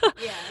that.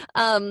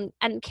 Yeah.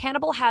 And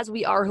Cannibal has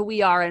We Are Who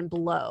We Are and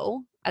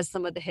Blow as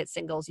some of the hit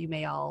singles you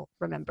may all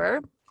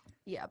remember.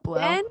 Yeah, Blow.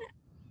 Then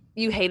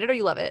you hate it or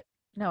you love it?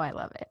 No, I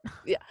love it.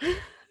 Yeah.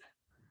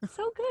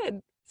 So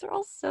good. They're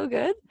all so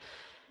good.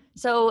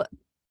 So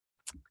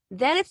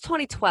then it's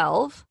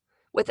 2012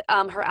 with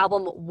her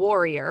album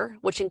Warrior,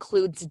 which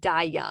includes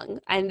Die Young.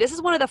 And this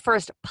is one of the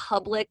first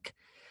public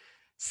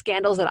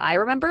scandals that I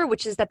remember,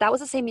 which is that was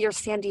the same year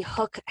Sandy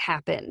Hook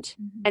happened.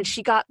 Mm-hmm. And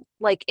she got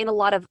a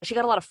lot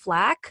of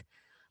flack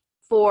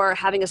for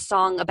having a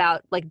song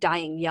about like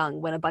dying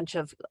young when a bunch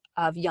of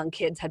young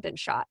kids had been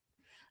shot.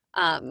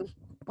 Wow,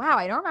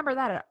 I don't remember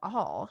that at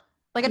all.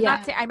 Like,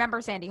 I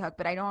remember Sandy Hook,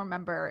 but I don't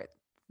remember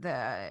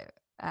the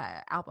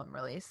album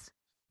release.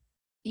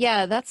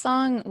 Yeah, that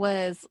song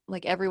was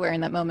like everywhere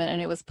in that moment,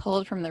 and it was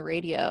pulled from the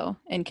radio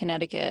in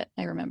Connecticut,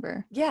 I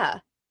remember. Yeah.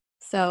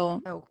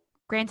 So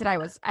Granted, I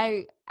was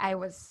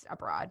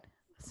abroad,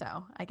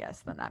 so I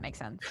guess then that makes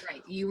sense.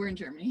 right, you were in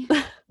Germany.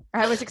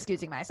 I was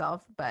excusing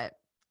myself, but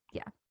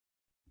yeah.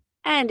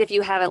 And if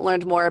you haven't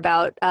learned more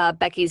about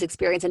Becky's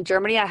experience in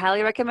Germany, I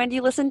highly recommend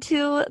you listen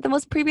to the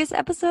most previous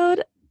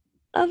episode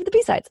of the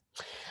B-Sides.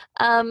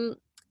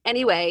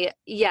 Anyway,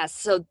 yes,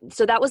 so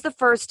that was the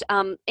first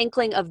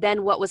inkling of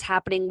then what was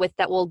happening with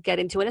that we'll get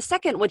into in a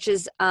second, which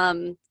is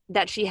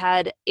that she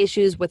had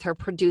issues with her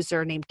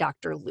producer named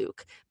Dr.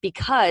 Luke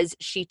because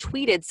she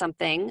tweeted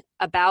something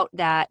about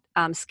that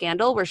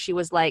scandal where she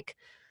was like,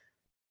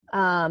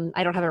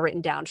 I don't have it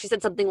written down. She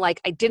said something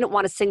like, I didn't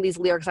want to sing these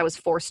lyrics, I was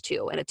forced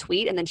to, in a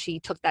tweet. And then she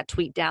took that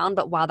tweet down.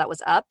 But while that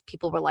was up,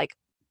 people were like,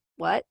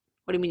 what?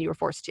 What do you mean you were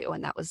forced to?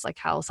 And that was like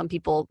how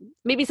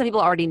maybe some people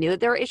already knew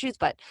that there were issues,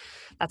 but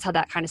that's how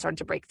that kind of started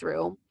to break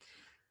through.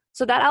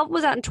 So that album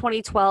was out in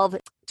 2012.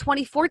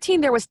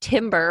 2014, there was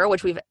Timber,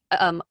 which we've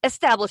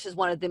established as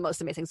one of the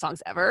most amazing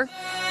songs ever.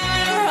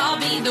 I'll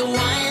be the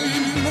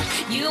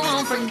one you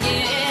won't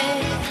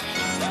forget.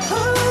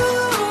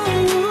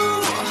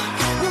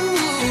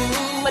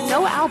 But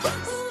no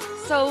albums.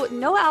 So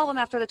no album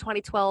after the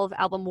 2012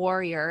 album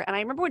Warrior. And I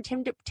remember when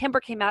Timber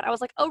came out, I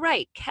was like, oh,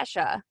 right,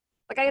 Kesha.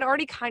 Like, I had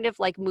already kind of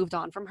like moved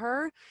on from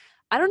her.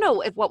 I don't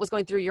know what was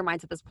going through your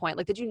minds at this point.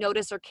 Like, did you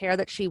notice or care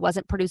that she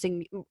wasn't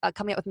coming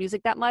out with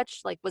music that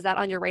much? Like, was that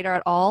on your radar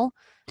at all?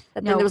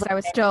 No, because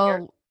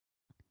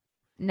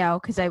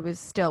I was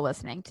still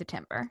listening to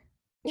Timber.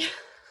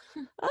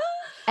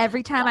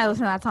 Every time I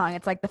listen to that song,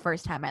 it's like the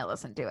first time I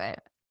listened to it.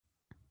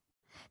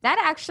 That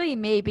actually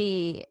may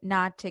be,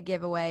 not to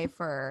give away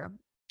for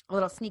a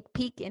little sneak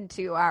peek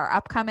into our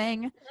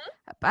upcoming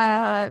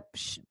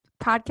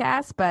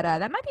podcast, but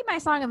that might be my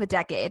song of the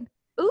decade.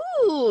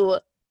 Ooh.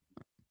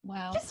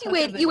 wow. Just you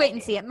wait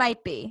and see. It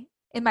might be.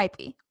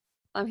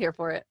 I'm here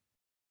for it.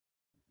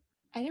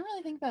 I didn't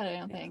really think about it, I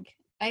don't think.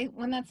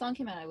 When that song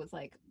came out, I was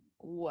like,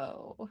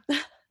 whoa.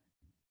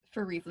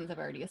 For reasons I've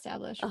already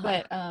established.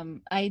 Uh-huh.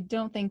 But I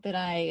don't think that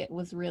I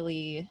was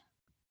really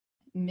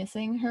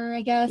missing her,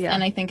 I guess. Yeah.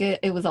 And I think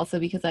it was also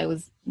because I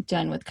was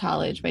done with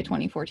college by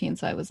 2014.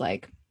 So I was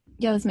like,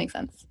 yeah, this makes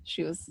sense.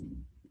 She was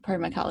part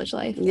of my college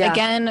life. Yeah.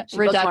 Again, She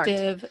bookmarked.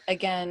 reductive.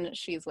 Again,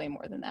 she's way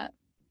more than that.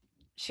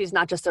 She's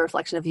not just a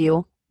reflection of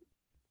you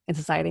in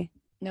society.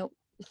 Nope.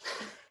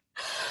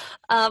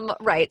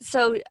 Right.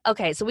 So,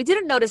 okay. So we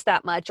didn't notice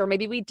that much, or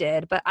maybe we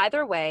did, but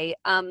either way,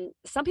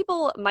 some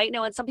people might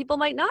know and some people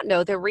might not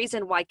know the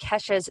reason why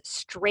Kesha's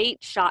straight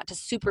shot to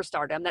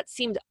superstardom that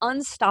seemed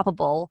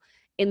unstoppable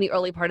in the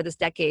early part of this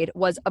decade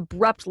was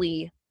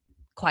abruptly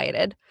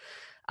quieted.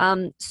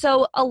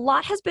 So a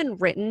lot has been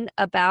written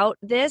about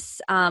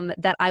this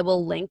that I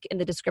will link in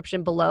the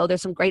description below.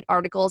 There's some great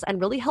articles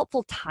and really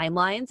helpful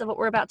timelines of what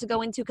we're about to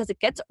go into because it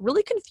gets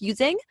really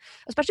confusing,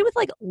 especially with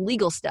like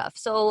legal stuff.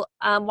 So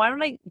why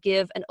don't I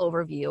give an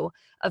overview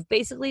of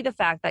basically the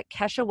fact that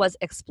Kesha was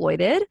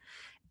exploited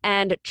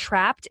and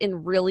trapped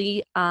in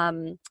really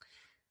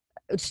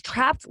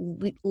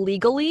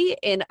legally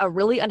in a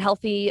really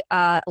unhealthy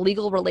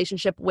legal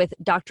relationship with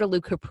Dr.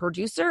 Luke, her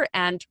producer,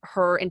 and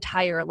her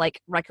entire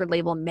like record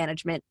label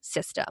management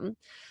system.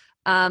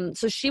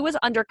 So she was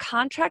under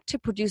contract to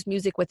produce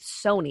music with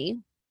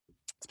Sony,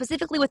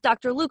 specifically with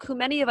Dr. Luke, who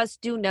many of us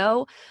do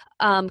know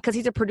because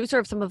he's a producer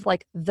of some of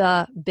like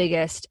the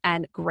biggest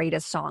and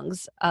greatest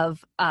songs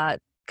of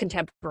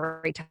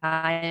contemporary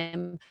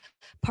time.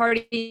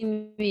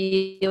 Party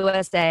Me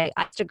USA,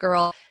 I Asked a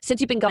Girl, Since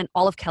You've Been Gone,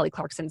 all of Kelly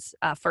Clarkson's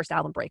first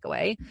album,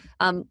 Breakaway.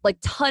 Like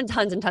tons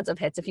and tons of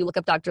hits. If you look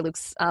up Dr.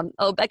 Luke's,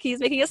 Becky's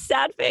making a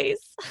sad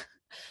face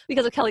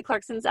because of Kelly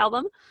Clarkson's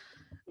album.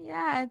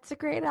 Yeah, it's a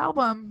great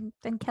album.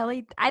 And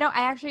Kelly, I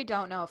actually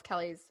don't know if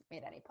Kelly's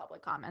made any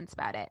public comments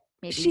about it.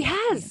 Maybe She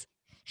has.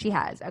 She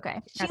has.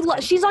 Okay.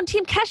 She's on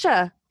Team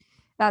Kesha.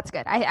 That's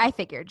good. I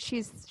figured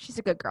she's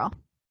a good girl.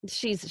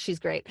 She's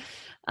great.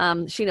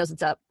 She knows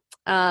what's up.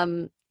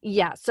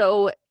 Yeah,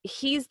 so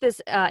he's this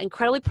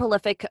incredibly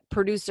prolific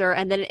producer,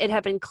 and then it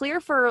had been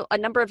clear for a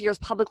number of years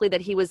publicly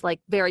that he was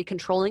like very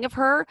controlling of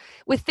her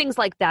with things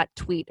like that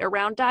tweet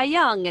around Die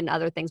Young and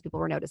other things people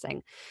were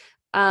noticing.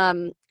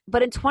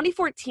 But in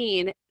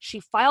 2014, she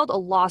filed a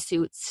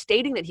lawsuit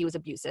stating that he was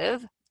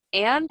abusive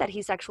and that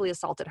he sexually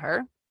assaulted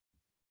her.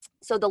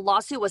 So the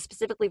lawsuit was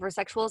specifically for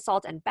sexual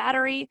assault and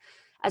battery,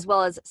 as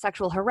well as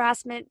sexual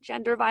harassment,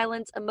 gender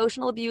violence,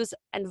 emotional abuse,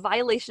 and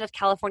violation of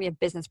California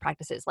business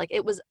practices. Like,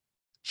 it was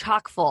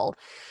chock full.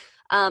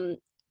 And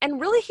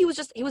really, he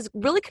was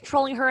really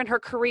controlling her and her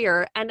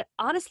career. And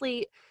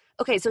honestly,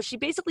 okay, so she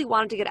basically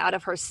wanted to get out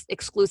of her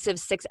exclusive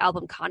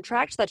 6-album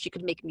contract so that she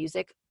could make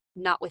music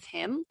not with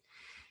him.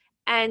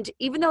 And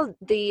even though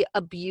the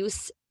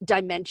abuse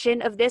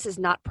dimension of this is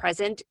not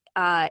present,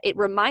 it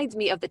reminds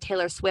me of the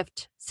Taylor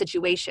Swift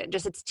situation.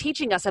 Just it's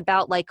teaching us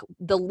about like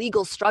the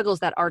legal struggles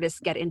that artists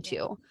get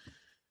into.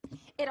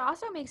 It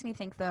also makes me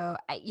think, though,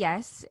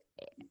 yes,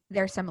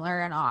 they're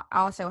similar, and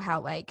also how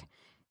like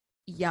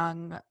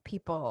young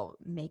people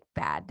make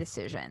bad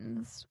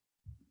decisions,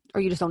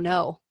 Or you just don't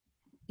know.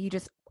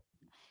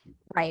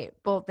 Right.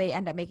 Well, they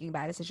end up making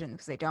bad decisions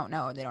because they don't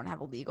know, and they don't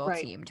have a legal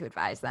Right. team to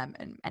advise them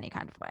in any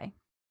kind of way.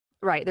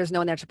 Right. There's no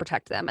one there to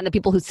protect them. And the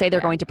people who say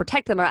they're going to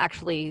protect them are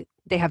actually,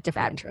 they have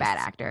different interests. Bad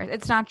actors.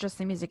 It's not just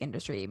the music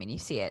industry. I mean, you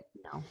see it.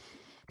 No.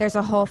 There's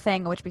a whole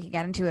thing, which we can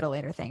get into at a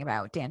later thing,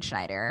 about Dan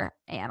Schneider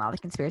and all the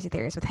conspiracy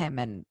theories with him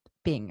and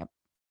and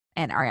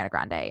Ariana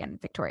Grande and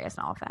Victorious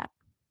and all of that.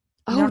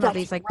 You know, that's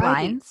these like right.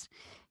 blinds.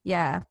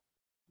 Yeah.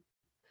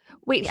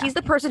 Wait, Yeah. he's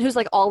the person who's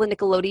like all the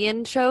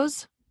Nickelodeon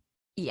shows?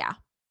 Yeah.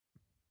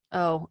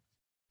 Oh.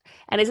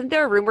 And isn't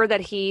there a rumor that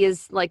he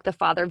is like the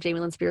father of Jamie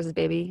Lynn Spears'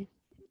 baby?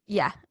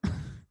 Yeah.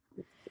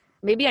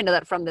 Maybe I know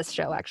that from this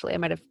show, actually. I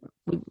might have,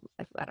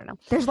 I don't know.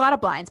 There's a lot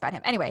of blinds about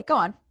him. Anyway, go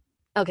on.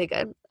 Okay,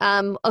 good.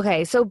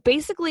 Okay, so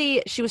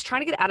basically she was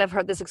trying to get out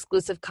of this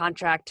exclusive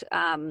contract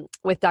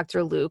with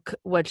Dr. Luke,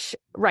 which,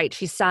 right,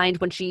 she signed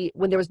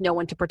when there was no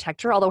one to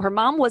protect her, although her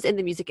mom was in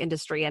the music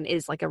industry and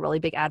is like a really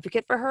big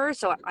advocate for her.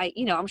 So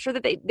I'm sure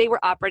that they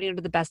were operating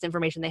under the best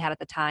information they had at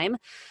the time.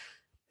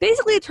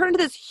 Basically, it turned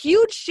into this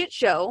huge shit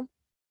show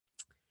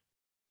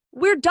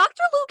where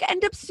Dr. Luke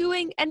ended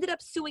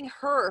up suing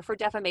her for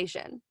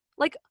defamation.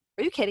 Like,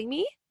 are you kidding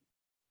me?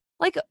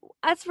 Like,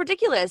 that's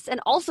ridiculous.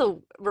 And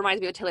also reminds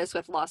me of a Taylor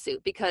Swift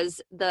lawsuit,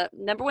 because the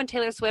number one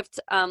Taylor Swift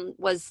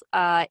was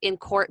in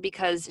court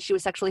because she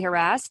was sexually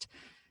harassed.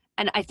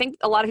 And I think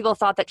a lot of people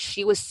thought that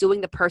she was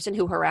suing the person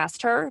who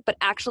harassed her, but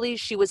actually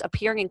she was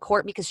appearing in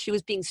court because she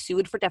was being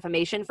sued for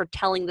defamation for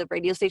telling the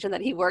radio station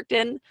that he worked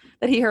in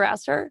that he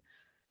harassed her.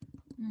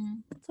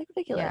 It's like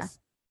ridiculous. Yeah.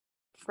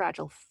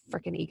 Fragile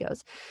freaking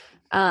egos.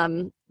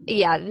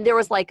 Yeah, there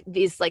was like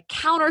these like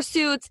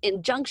countersuits,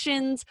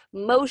 injunctions,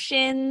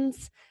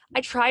 motions.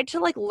 I tried to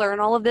like learn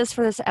all of this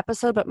for this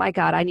episode, but my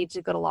God, I need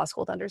to go to law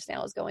school to understand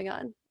what's going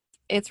on.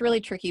 It's really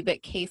tricky,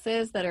 but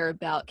cases that are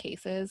about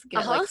cases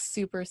get like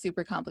super,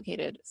 super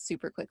complicated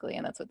super quickly,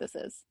 and that's what this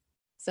is.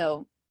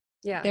 So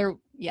Yeah.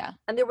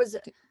 And there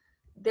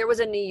was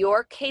a New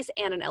York case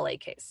and an LA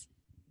case.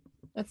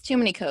 that's too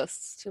many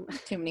coasts,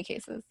 too many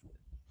cases.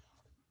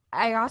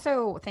 I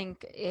also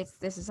think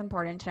this is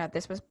important to note.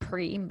 This was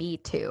pre-Me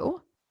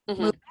Too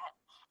movement,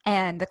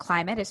 and the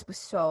climate was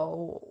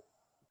so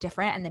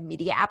different, and the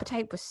media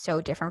appetite was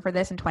so different for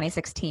this in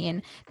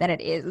 2016 than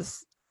it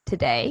is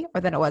today,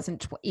 or than it was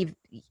even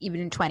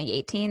in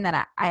 2018.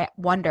 That I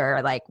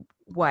wonder, like,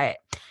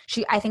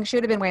 I think she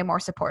would have been way more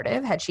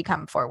supportive had she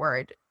come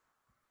forward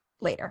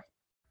later.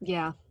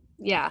 Yeah.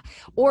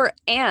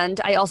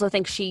 And I also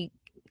think she.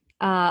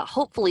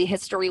 Hopefully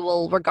history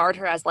will regard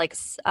her as like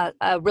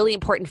a really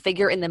important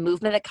figure in the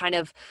movement that kind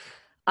of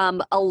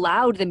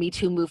allowed the Me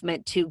Too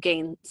movement to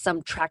gain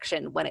some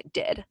traction when it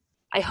did.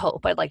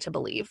 I'd like to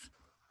believe.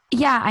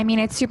 Yeah, I mean,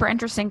 it's super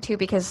interesting too,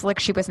 because like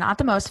she was not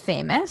the most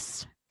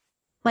famous.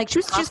 Like, she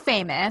was just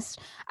famous.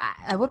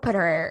 I would put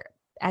her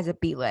as a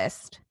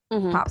B-list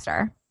pop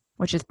star,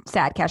 which is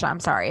sad, Kesha, I'm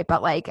sorry,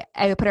 but like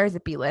I would put her as a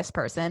B-list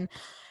person.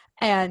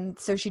 And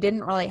so she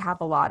didn't really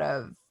have a lot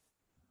of,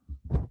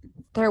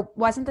 there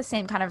wasn't the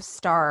same kind of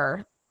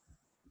star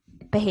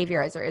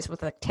behavior as there is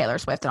with like Taylor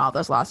Swift and all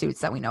those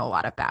lawsuits that we know a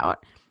lot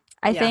about,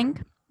 I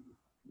think,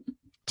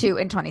 too,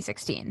 in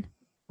 2016.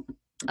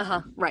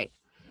 Right.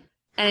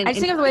 And I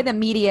just think of the way the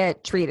media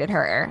treated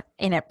her,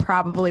 and it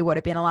probably would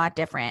have been a lot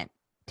different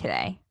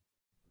today.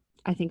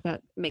 I think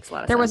that makes a lot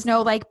of sense. There was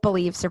no like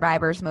Believe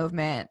Survivors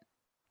movement.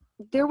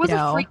 There was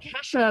a Free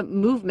Kesha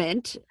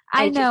movement.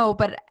 I know,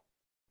 but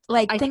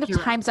like, think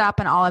of Time's Up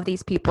and all of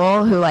these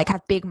people who like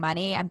have big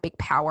money and big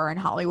power in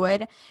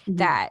Hollywood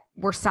that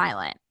were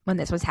silent when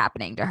this was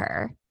happening to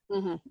her,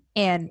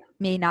 and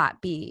may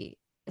not be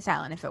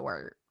silent if it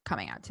were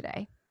coming out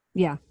today.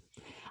 Yeah.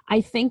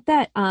 I think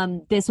that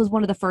this was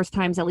one of the first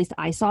times, at least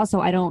I saw,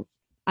 so I don't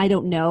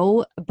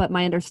know, but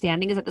my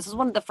understanding is that this was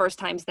one of the first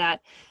times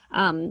that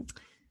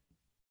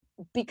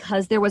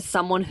because there was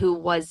someone who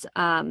was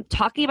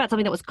talking about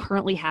something that was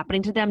currently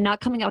happening to them, not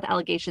coming out with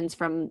allegations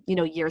from,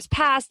 years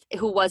past,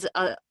 who was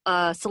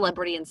a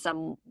celebrity in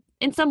some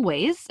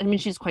ways. I mean,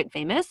 she's quite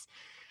famous.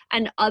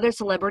 And other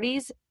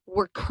celebrities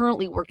were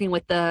currently working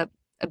with the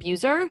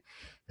abuser,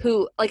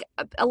 who, like,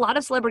 a lot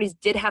of celebrities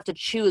did have to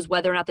choose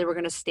whether or not they were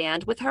going to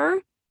stand with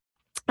her.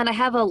 And I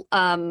have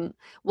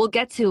we'll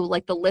get to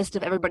like the list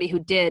of everybody who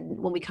did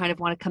when we kind of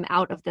want to come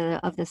out of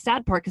the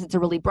sad part, because it's a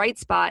really bright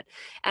spot.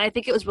 And I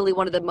think it was really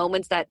one of the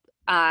moments that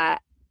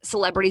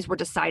celebrities were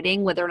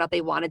deciding whether or not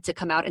they wanted to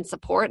come out and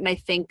support. And I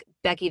think,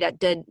 Becky, that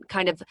did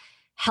kind of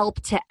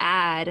help to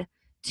add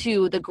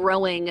to the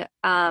growing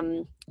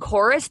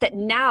chorus that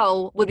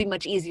now would be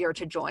much easier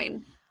to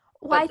join.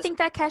 Well, I think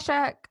that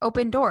Kesha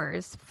opened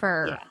doors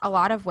for a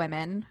lot of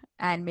women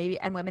and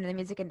women in the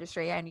music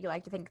industry. And you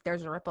like to think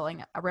there's a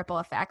ripple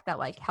effect that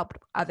like helped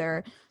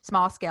other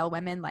small scale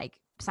women like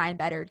sign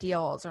better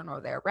deals or know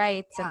their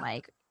rights. Yeah. And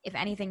like, if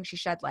anything, she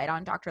shed light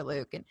on Dr.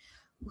 Luke. And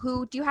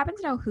do you happen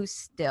to know who's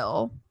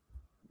still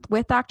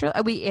with Dr.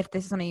 If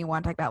this is something you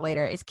want to talk about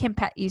later, is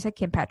you said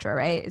Kim Petra,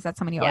 right? Is that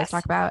someone you always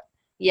talk about?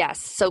 Yes.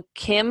 So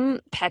Kim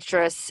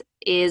Petras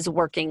is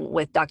working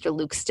with Dr.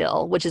 Luke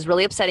still, which is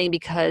really upsetting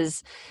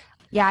because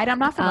I'm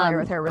not familiar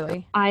with her,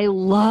 really. I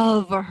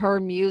love her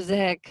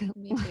music.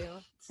 Me too.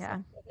 Yeah.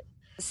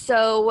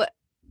 So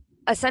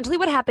essentially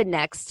what happened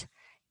next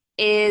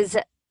is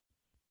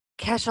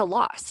Kesha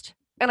lost.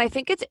 And I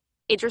think it's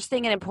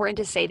interesting and important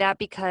to say that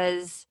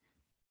because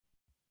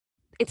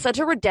it's such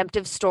a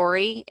redemptive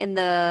story in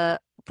the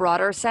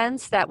broader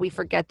sense that we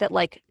forget that,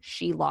 like,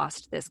 she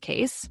lost this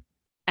case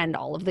and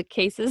all of the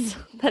cases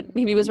that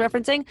Mimi was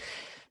referencing.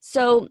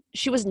 So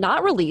she was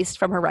not released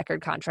from her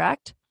record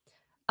contract.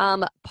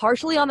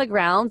 Partially on the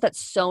grounds that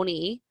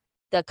Sony,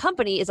 the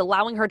company, is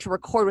allowing her to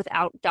record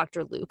without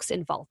Dr. Luke's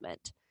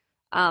involvement.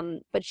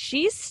 But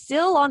she's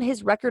still on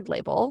his record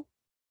label.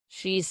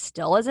 She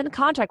still is in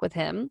contract with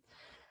him.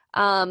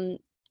 And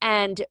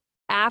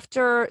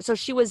so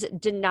she was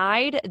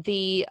denied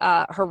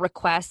her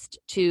request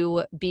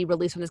to be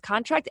released from this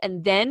contract.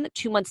 And then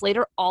 2 months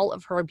later, all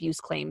of her abuse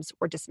claims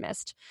were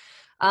dismissed.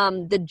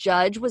 The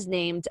judge was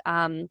named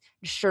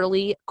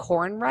Shirley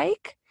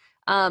Kornreich.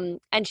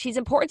 And she's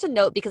important to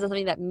note because of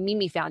something that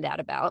Mimi found out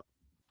about.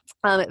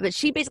 But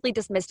she basically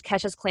dismissed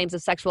Kesha's claims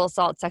of sexual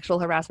assault, sexual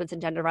harassment,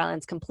 and gender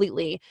violence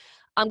completely.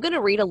 I'm going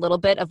to read a little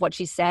bit of what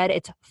she said.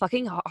 It's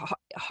fucking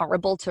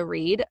horrible to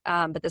read,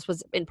 but this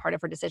was in part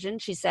of her decision.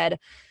 She said,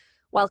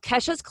 while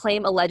Kesha's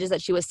claim alleges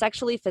that she was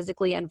sexually,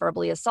 physically, and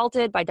verbally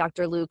assaulted by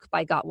Dr. Luke,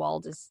 by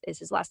Gottwald is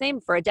his last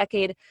name, for a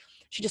decade,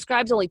 she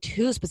describes only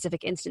 2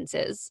 specific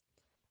instances.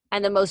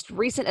 And the most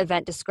recent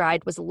event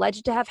described was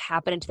alleged to have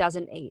happened in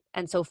 2008,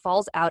 and so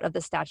falls out of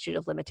the statute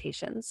of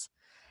limitations.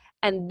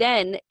 And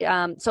then,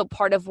 so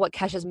part of what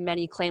Kesha's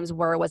many claims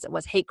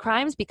was hate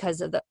crimes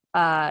because of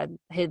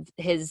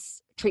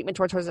his treatment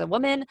towards her as a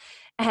woman.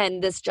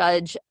 And this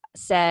judge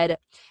said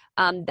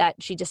that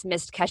she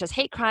dismissed Kesha's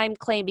hate crime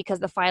claim because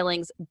the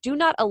filings do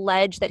not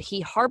allege that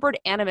he harbored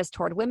animus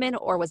toward women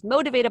or was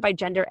motivated by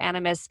gender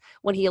animus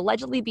when he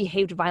allegedly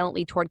behaved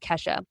violently toward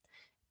Kesha.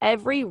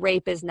 Every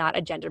rape is not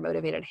a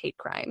gender-motivated hate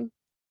crime,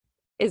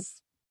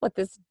 is what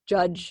this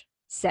judge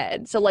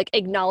said. So, like,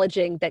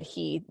 acknowledging that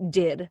he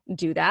did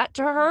do that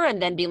to her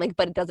and then being like,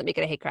 but it doesn't make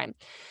it a hate crime.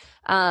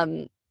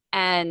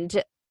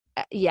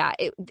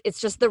 It's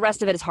just the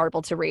rest of it is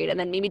horrible to read. And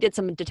then Mimi did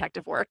some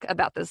detective work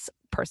about this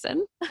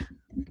person.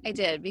 I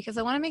did, because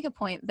I want to make a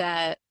point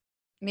that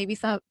maybe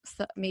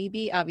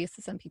obvious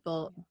to some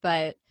people,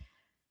 but,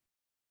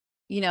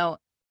 the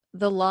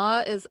law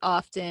is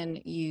often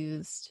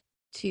used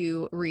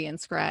to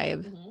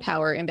reinscribe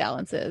power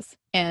imbalances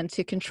and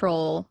to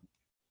control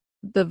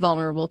the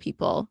vulnerable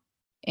people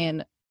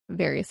in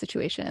various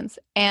situations.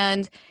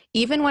 And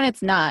even when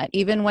it's not,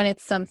 even when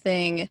it's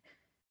something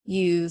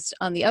used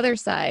on the other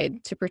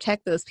side to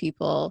protect those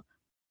people,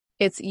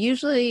 it's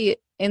usually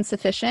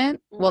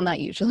insufficient. Well, not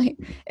usually.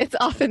 It's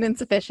often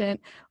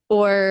insufficient,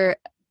 or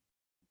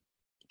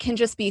can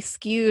just be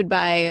skewed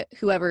by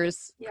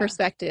whoever's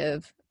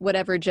perspective,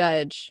 whatever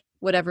judge,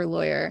 whatever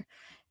lawyer.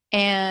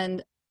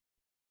 And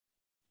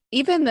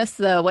even this,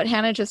 though, what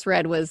Hannah just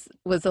read was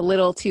a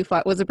little too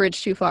far, was a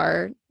bridge too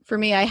far for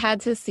me. I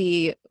had to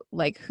see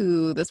like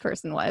who this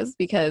person was,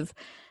 because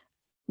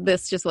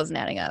this just wasn't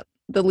adding up.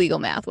 The legal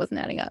math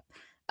wasn't adding up.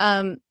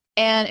 And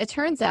it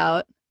turns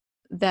out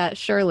that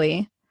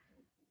Shirley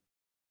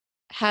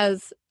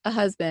has a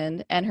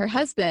husband, and her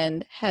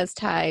husband has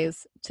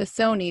ties to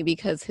Sony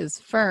because his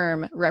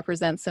firm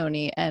represents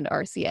Sony and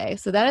RCA.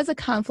 So that is a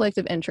conflict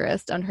of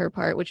interest on her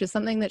part, which is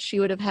something that she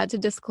would have had to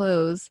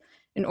disclose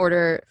in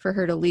order for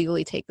her to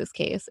legally take this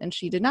case. And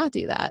she did not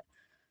do that.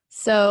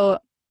 So,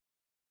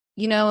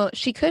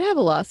 she could have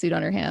a lawsuit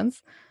on her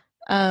hands.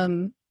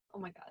 Oh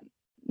my God.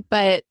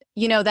 But,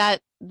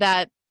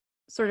 that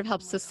sort of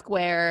helps to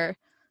square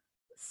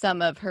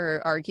some of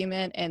her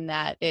argument in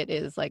that it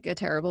is like a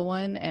terrible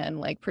one and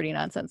like pretty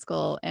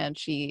nonsensical. And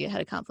she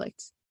had a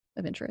conflict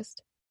of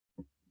interest.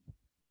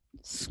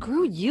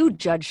 Screw you,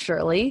 Judge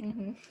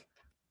Shirley.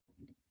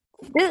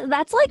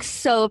 That's like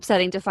so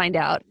upsetting to find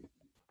out.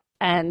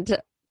 And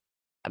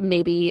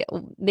maybe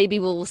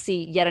we'll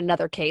see yet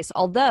another case,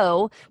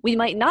 although we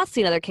might not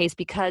see another case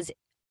because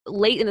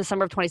late in the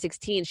summer of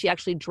 2016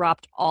 Kesha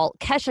dropped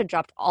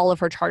all of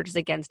her charges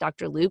against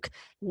Dr. Luke,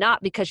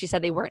 not because she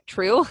said they weren't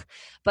true,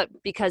 but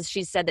because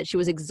she said that she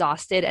was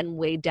exhausted and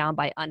weighed down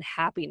by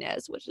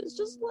unhappiness, which is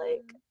just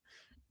like,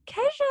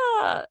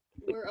 Kesha,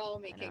 We're all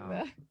making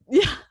the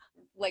yeah,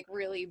 like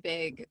really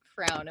big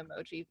frown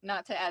emoji,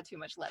 not to add too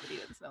much levity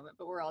to this moment,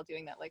 but we're all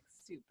doing that like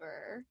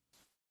super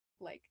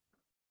like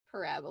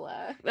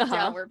parabola,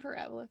 downward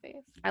parabola face.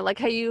 I like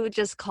how you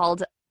just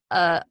called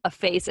a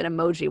face an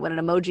emoji when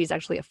an emoji is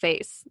actually a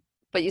face,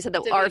 but you said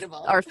that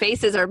Debatable. our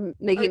faces are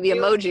making the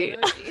emoji.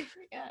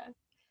 Yeah,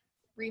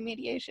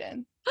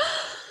 remediation.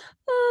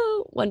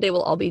 One day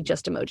we'll all be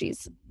just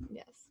emojis.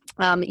 Yes.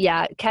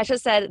 Yeah, Kesha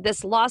said,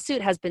 this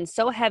lawsuit has been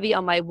so heavy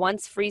on my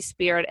once free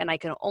spirit, and I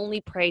can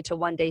only pray to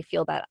one day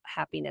feel that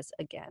happiness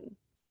again.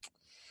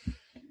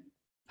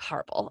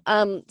 Horrible.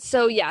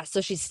 So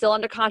she's still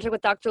under contract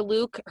with Dr.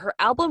 Luke. Her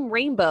album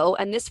Rainbow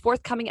and this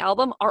forthcoming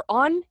album are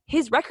on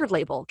his record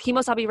label,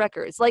 Kemosabe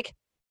Records. Like,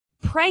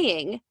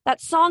 praying,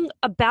 that song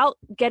about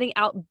getting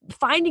out,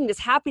 finding this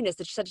happiness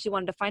that she said she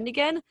wanted to find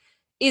again,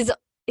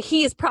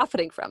 he is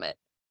profiting from it.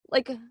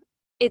 Like,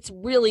 it's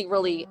really,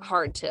 really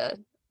hard to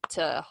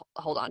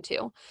hold on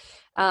to.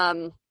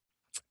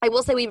 I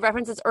will say we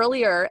referenced this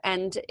earlier,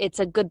 and it's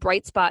a good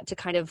bright spot to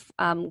kind of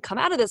come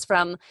out of this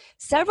from.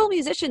 Several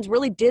musicians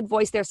really did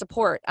voice their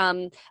support.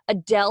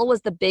 Adele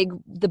was the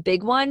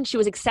big one. She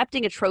was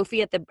accepting a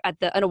trophy at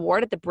an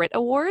award at the Brit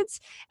Awards,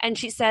 and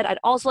she said, "I'd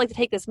also like to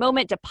take this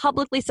moment to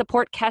publicly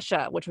support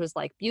Kesha," which was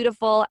like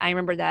beautiful. I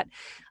remember that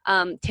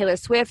Taylor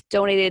Swift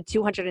donated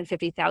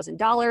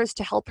 $250,000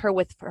 to help her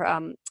with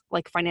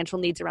like financial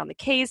needs around the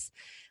case.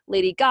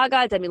 Lady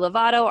Gaga, Demi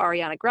Lovato,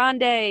 Ariana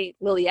Grande,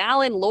 Lily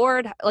Allen,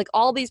 Lorde, like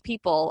all these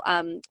people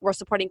were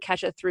supporting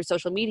Kesha through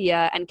social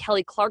media. And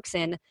Kelly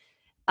Clarkson,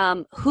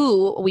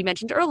 who we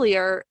mentioned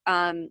earlier,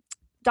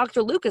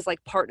 Dr. Luke is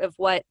like part of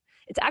what,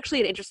 it's actually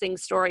an interesting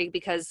story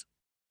because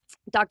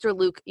Dr.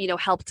 Luke,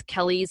 helped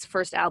Kelly's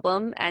first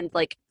album, and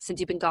like Since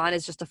You've Been Gone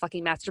is just a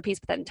fucking masterpiece,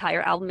 but that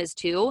entire album is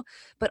too.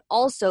 But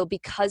also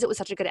because it was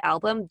such a good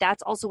album,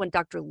 that's also when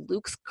Dr.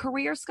 Luke's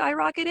career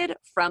skyrocketed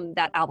from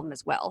that album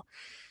as well.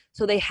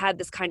 So they had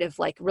this kind of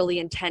like really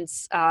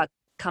intense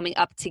coming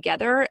up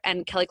together,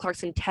 and Kelly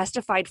Clarkson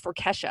testified for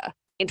Kesha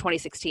in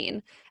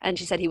 2016, and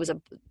she said he was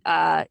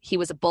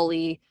a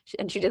bully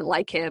and she didn't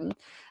like him,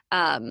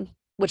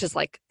 which is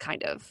like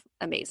kind of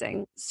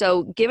amazing.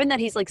 So given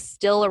that he's like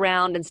still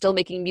around and still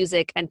making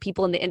music, and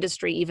people in the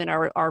industry even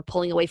are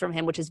pulling away from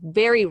him, which is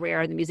very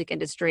rare in the music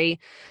industry,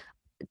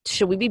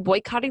 should we be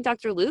boycotting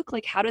Dr. Luke?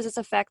 Like, how does this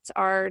affect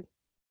our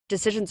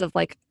decisions of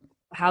like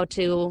how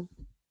to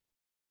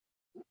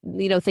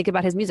think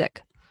about his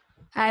music?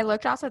 I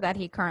looked also that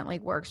he currently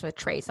works with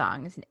Trey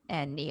Songz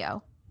and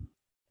Neo.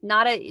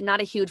 Not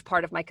a huge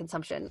part of my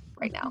consumption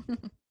right now.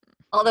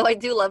 Although I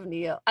do love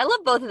Neo. I love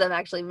both of them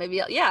actually.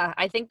 Maybe, yeah.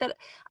 I think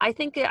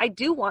I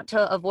do want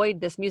to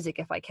avoid this music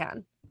if I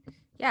can.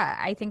 Yeah,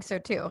 I think so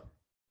too.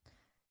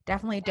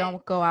 Definitely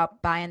don't go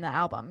out buying the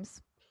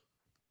albums.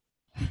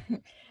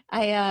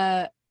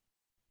 I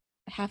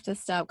have to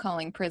stop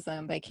calling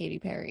Prism by Katy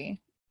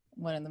Perry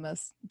one of the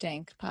most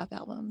dank pop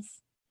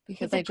albums.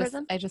 Because I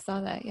just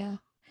saw that, yeah.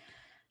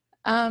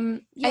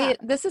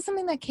 This is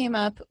something that came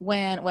up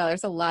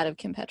there's a lot of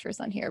Kim Petras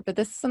on here, but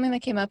this is something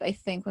that came up, I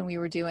think, when we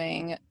were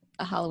doing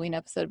a Halloween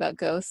episode about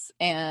ghosts,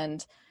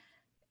 and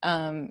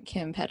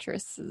Kim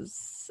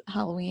Petras's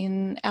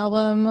Halloween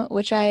album,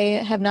 which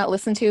I have not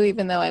listened to,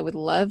 even though I would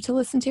love to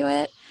listen to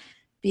it,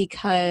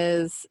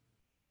 because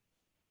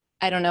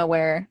I don't know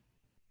where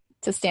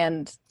to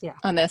stand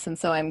on this, and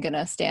so I'm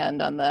gonna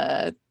stand on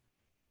the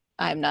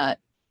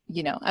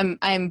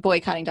I'm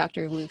boycotting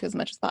Dr. Luke as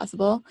much as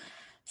possible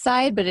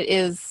side, but it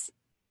is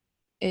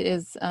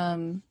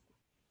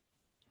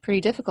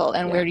pretty difficult.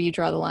 And where do you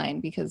draw the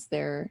line? Because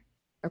there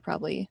are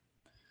probably,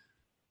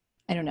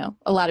 I don't know,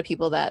 a lot of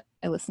people that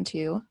I listen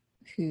to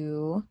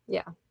who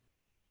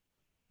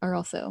are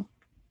also,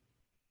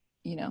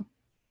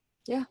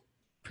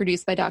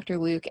 produced by Dr.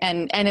 Luke.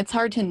 And it's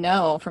hard to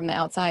know from the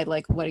outside,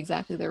 like, what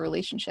exactly their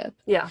relationship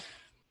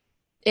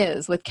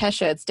is. With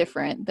Kesha, it's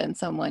different than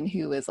someone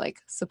who is like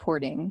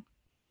supporting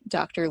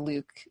Dr.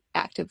 Luke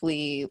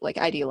actively, like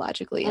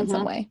ideologically in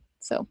some way.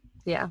 So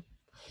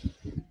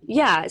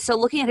so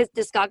looking at his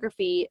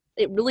discography,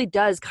 it really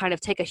does kind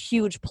of take a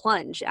huge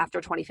plunge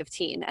after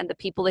 2015, and the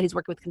people that he's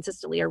working with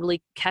consistently are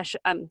really Kim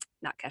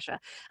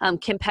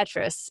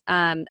Petras,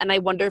 and I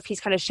wonder if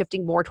he's kind of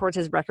shifting more towards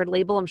his record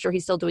label. I'm sure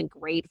he's still doing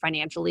great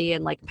financially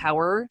and like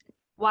power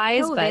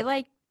wise,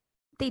 but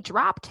they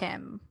dropped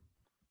him.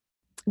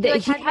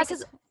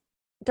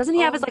 Doesn't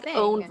he have his like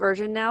own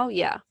version now?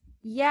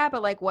 Yeah,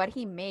 but like what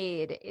he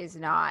made is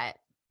not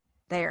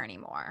there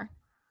anymore.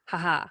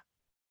 Haha.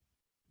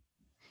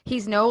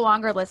 He's no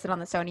longer listed on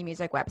the Sony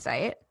Music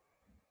website,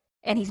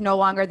 and he's no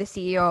longer the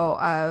CEO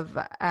of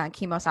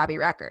Kemosabe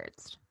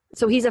Records.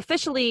 So he's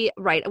officially,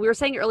 right. We were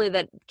saying earlier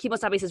that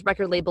Kimosabe is his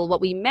record label.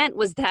 What we meant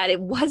was that it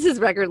was his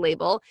record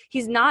label.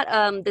 He's not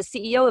the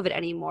CEO of it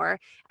anymore.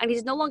 And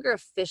he's no longer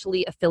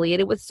officially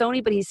affiliated with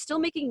Sony, but he's still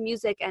making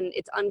music, and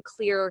it's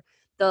unclear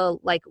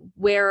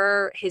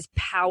where his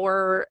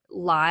power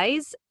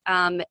lies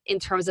in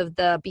terms of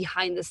the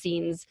behind the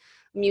scenes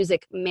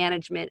music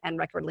management and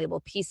record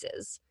label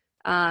pieces.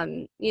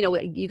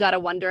 You got to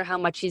wonder how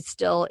much he's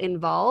still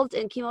involved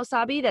in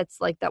Kimosabe.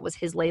 That was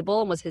his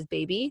label and was his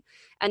baby.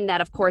 And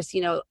that, of course,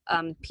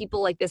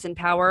 people like this in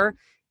power,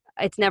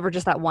 it's never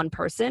just that one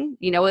person,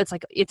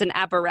 it's an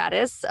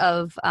apparatus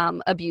of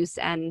abuse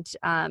and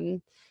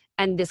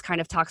this kind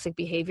of toxic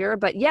behavior.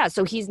 But yeah,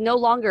 so he's no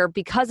longer,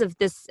 because of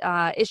this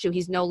issue,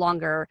 he's no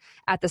longer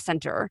at the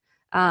center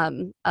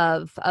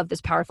of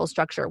this powerful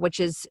structure, which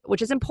is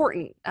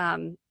important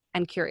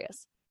and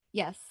curious.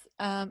 Yes,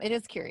 it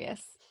is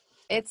curious.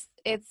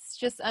 It's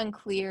just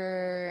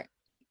unclear.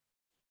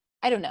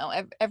 I don't know.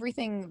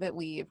 Everything that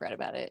we've read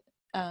about it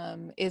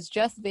is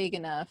just vague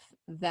enough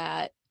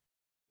that,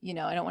 I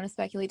don't want to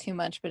speculate too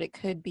much, but it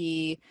could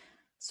be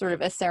sort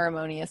of a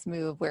ceremonious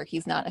move where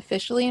he's not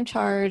officially in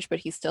charge, but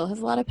he still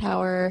has a lot of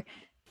power,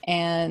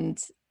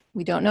 and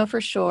we don't know for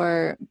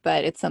sure,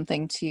 but it's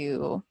something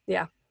to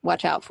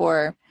watch out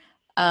for.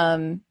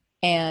 And,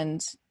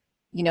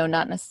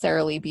 not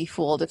necessarily be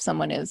fooled if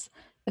someone is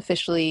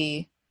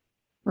officially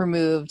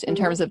removed in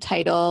terms of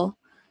title,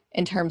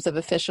 in terms of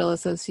official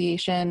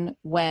association,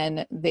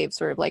 when they've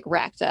sort of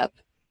racked up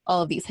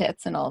all of these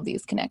hits and all of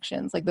these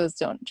connections. Those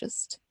don't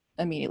just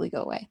immediately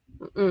go away.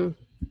 Mm-mm.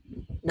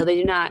 No, they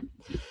do not.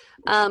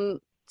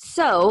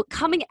 So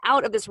coming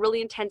out of this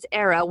really intense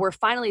era where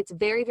finally it's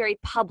very, very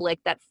public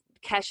that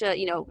Kesha,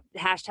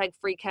 hashtag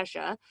free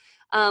Kesha,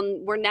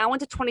 we're now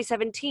into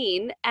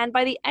 2017. And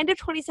by the end of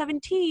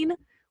 2017,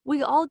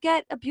 we all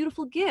get a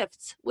beautiful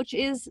gift, which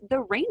is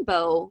the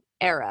rainbow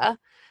era,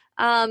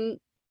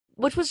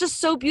 which was just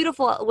so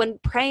beautiful. When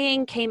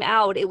Praying came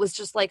out, it was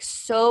just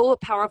so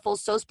powerful,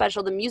 so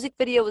special. The music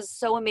video was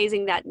so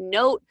amazing. That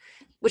note,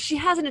 which she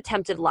hasn't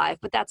attempted live,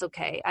 but that's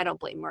okay. I don't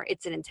blame her.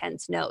 It's an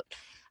intense note.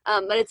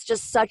 But it's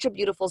just such a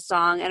beautiful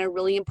song and a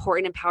really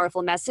important and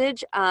powerful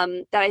message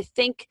that I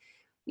think,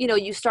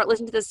 you start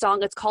listening to this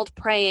song. It's called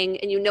Praying,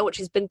 and what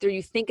she's been through.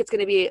 You think it's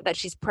going to be that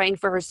she's praying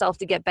for herself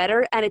to get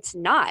better, and it's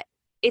not.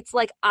 It's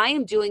I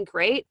am doing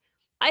great.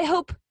 I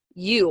hope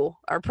you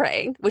are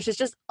praying, which is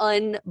just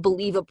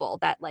unbelievable,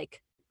 that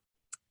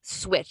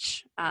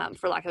switch,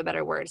 for lack of a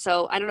better word.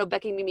 So I don't know,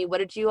 Becky, Mimi, what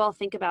did you all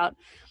think about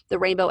the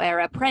Rainbow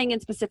era, Praying in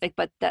specific,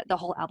 but the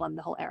whole album,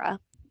 the whole era?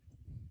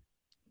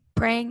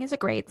 Praying is a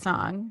great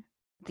song.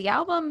 The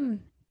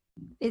album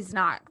is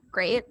not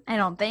great, I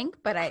don't think,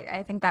 but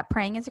I think that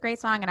Praying is a great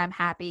song, and I'm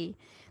happy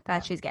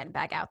that she's getting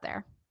back out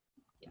there.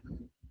 Yeah.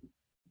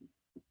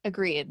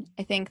 Agreed.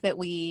 I think that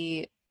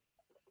we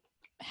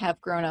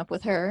have grown up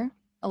with her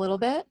a little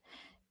bit,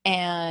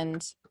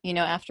 and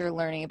after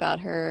learning about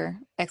her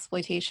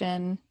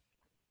exploitation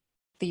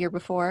the year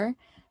before,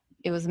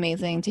 it was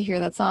amazing to hear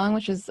that song,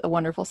 which is a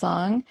wonderful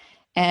song,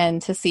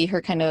 and to see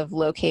her kind of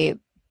locate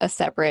a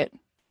separate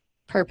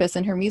purpose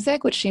in her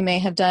music, which she may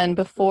have done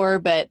before,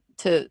 but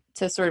to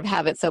sort of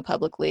have it so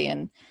publicly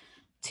and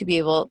to be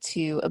able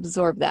to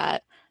absorb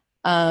that.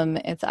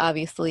 It's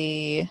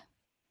obviously,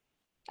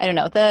 I don't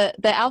know, the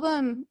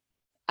album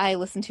I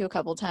listened to a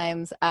couple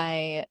times.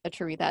 I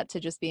attribute that to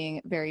just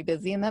being very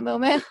busy in that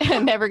moment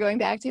and never going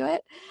back to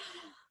it.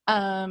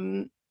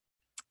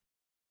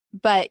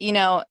 But,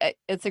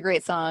 it's a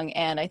great song,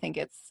 and I think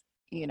it's,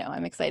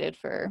 I'm excited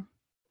for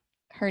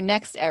her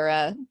next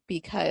era,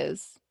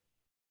 because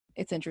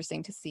it's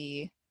interesting to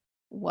see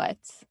what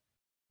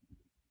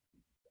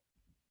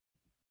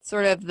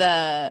sort of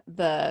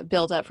the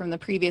build up from the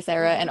previous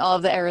era and all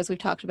of the eras we've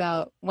talked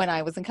about when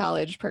I was in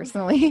college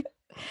personally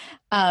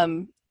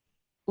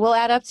will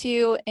add up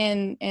to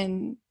in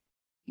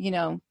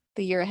the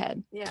year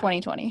ahead,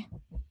 2020.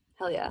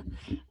 Hell yeah.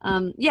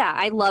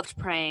 I loved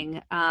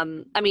Praying.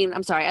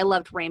 I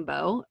loved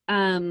Rainbow.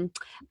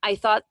 I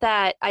thought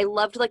that I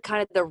loved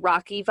kind of the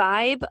rocky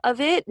vibe of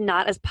it,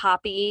 not as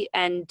poppy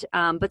and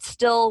but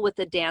still with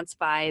the dance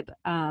vibe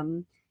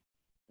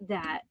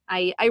that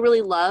I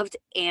really loved.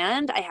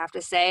 And I have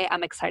to say,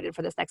 I'm excited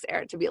for this next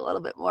era to be a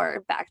little bit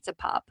more back to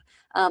pop,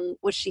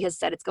 which she has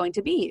said it's going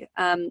to be.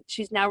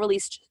 She's now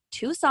released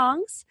 2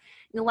 songs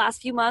in the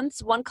last few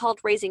months, one called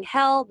Raising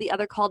Hell, the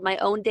other called My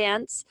Own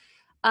Dance.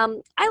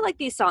 I like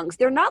these songs.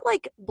 They're not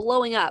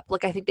blowing up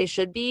like I think they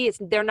should be.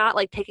 They're not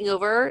taking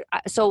over.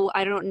 So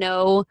I don't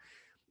know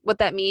what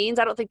that means.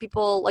 I don't think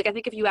people I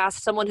think if you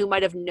ask someone who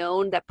might have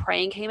known that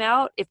Praying came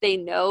out, if they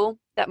know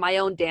that My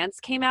Own Dance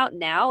came out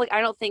now,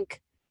 I don't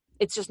think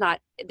it's just not,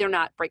 they're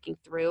not breaking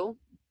through.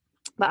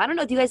 But I don't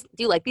know. Do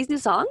you like these new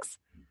songs?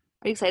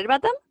 Are you excited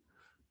about them?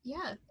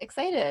 Yeah,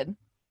 excited.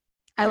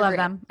 I love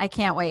them. I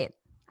can't wait.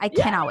 I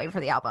cannot wait for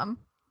the album.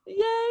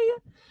 Yay.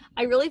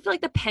 I really feel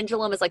like the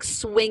pendulum is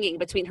swinging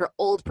between her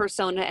old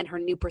persona and her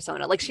new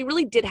persona. She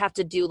really did have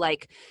to do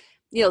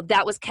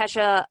that was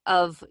Kesha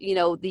of,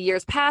 the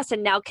years past,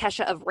 and now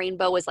Kesha of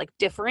Rainbow is like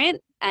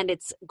different, and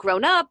it's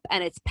grown up,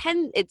 and it's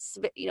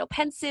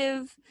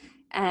pensive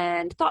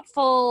and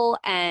thoughtful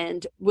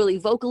and really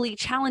vocally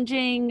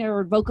challenging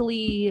or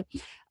vocally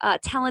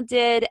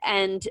talented,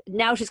 and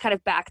now she's kind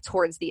of back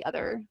towards the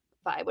other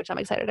vibe, which I'm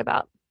excited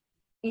about.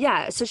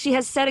 Yeah, so she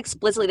has said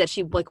explicitly that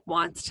she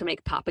wants to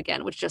make pop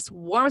again, which just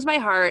warms my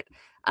heart.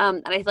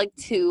 And I feel like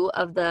two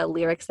of the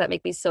lyrics that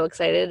make me so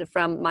excited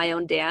from My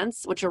Own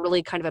Dance, which are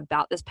really kind of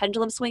about this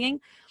pendulum swinging.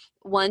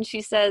 One,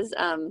 she says,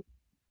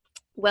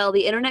 well,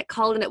 the internet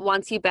called and it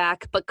wants you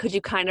back, but could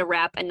you kind of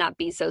rap and not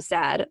be so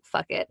sad?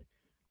 Fuck it.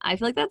 I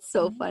feel like that's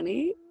so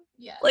funny.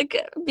 Yeah. Like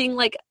being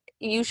like,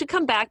 you should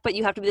come back, but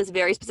you have to be this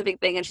very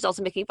specific thing. And she's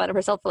also making fun of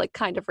herself for like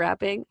kind of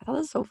rapping. I thought that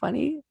was so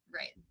funny.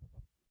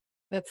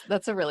 Right.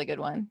 That's a really good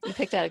one. You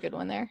picked out a good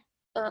one there.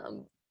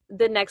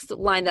 The next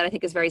line that I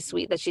think is very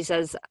sweet, that she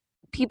says,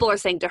 people are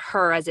saying to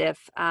her as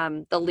if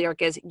the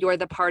lyric is, you're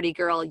the party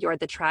girl, you're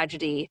the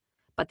tragedy,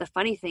 but the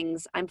funny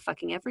thing's I'm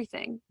fucking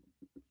everything.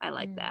 I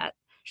like that.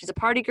 She's a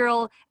party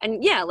girl,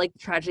 and yeah, like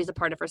tragedy is a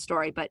part of her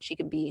story, but she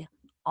can be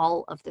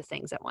all of the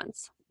things at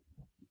once.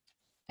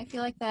 I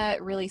feel like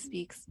that really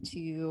speaks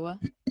to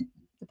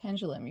the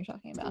pendulum you're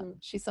talking about.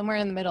 She's somewhere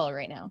in the middle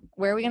right now.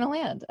 Where are we going to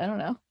land? I don't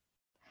know.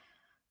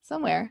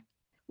 Somewhere.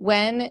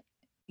 When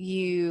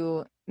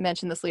you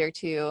mentioned this lyric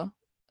too,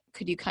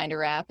 could you kind of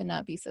rap and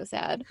not be so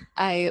sad?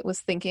 I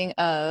was thinking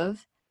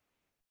of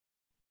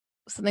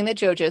something that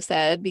JoJo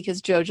said,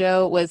 because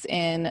JoJo was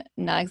in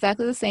not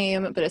exactly the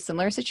same, but a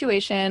similar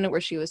situation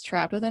where she was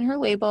trapped within her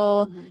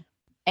label.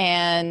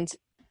 And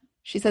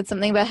she said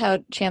something about how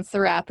Chance the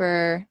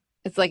Rapper,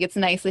 it's like, it's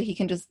nice that he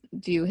can just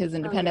do his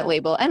independent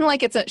label. And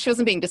like, she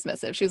wasn't being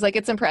dismissive. She was like,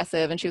 it's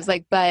impressive. And she was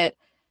like, but,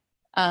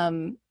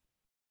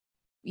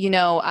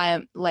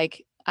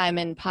 I'm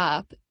in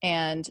pop,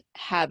 and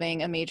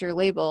having a major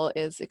label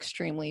is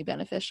extremely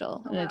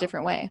beneficial in a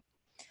different way.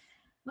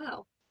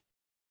 Wow.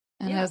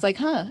 And I was like,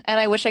 huh. And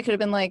I wish I could have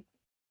been like,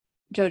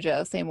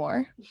 JoJo, say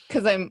more.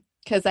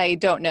 Because I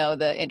don't know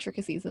the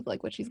intricacies of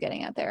like what she's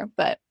getting at there.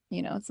 But,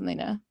 it's something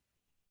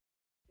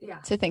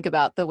to think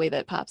about, the way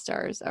that pop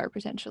stars are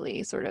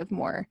potentially sort of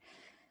more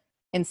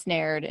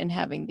ensnared in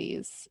having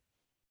these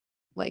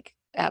like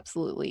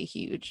absolutely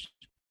huge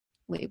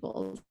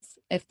labels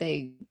if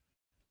they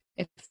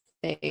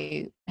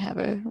have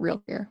a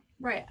real career.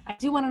 Right. I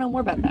do want to know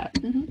more about that.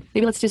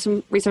 Maybe let's do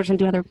some research and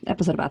do another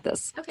episode about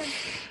this.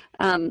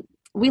 Okay.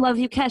 We love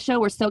you, Kesha.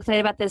 We're so excited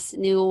about this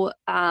new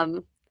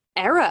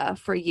era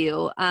for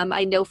you.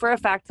 I know for a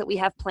fact that we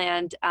have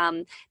planned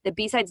the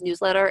B-Sides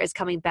newsletter is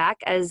coming back,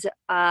 as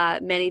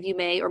many of you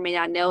may or may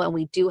not know, and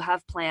we do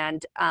have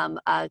planned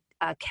a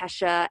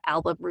Kesha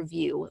album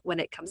review when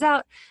it comes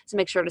out, so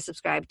make sure to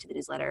subscribe to the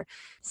newsletter.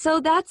 So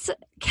that's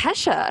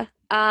Kesha.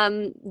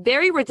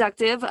 Very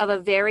reductive of a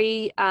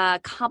very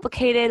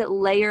complicated,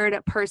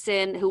 layered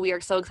person who we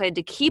are so excited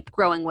to keep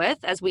growing with,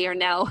 as we are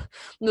now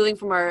moving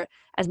from our,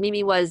 as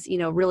Mimi was,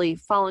 really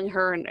following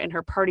her in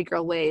her party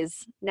girl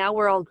ways. Now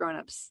we're all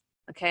grown-ups,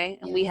 okay?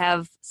 And we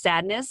have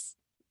sadness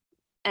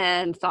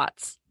and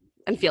thoughts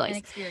and feelings.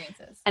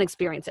 And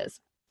experiences.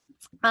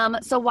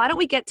 So why don't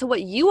we get to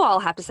what you all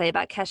have to say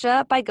about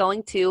Kesha by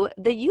going to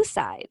the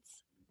U-Sides.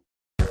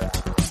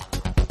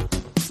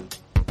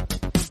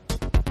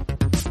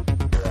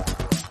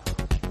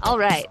 All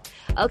right.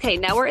 Okay,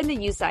 now we're in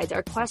the U-Sides.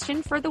 Our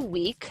question for the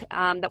week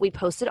that we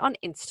posted on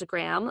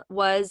Instagram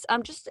was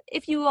just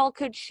if you all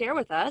could share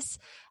with us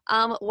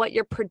what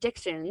your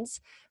predictions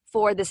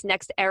for this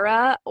next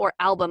era or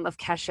album of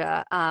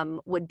Kesha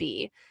would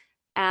be.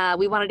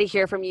 We wanted to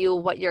hear from you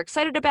what you're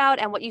excited about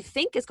and what you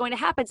think is going to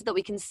happen, so that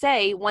we can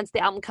say once the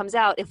album comes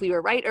out if we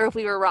were right or if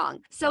we were wrong.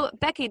 So,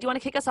 Becky, do you want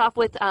to kick us off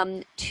with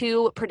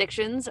two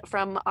predictions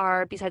from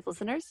our B-Sides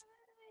listeners?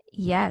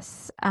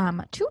 Yes.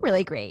 Two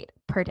really great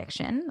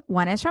prediction.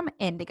 One is from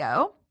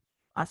Indigo.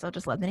 Also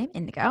just love the name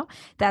Indigo.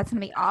 That's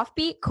going to be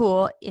offbeat,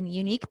 cool, and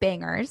unique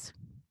bangers.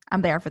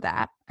 I'm there for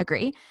that.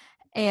 Agree.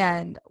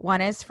 And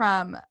one is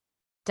from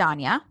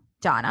Donna.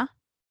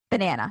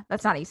 Banana.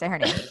 That's not how you say her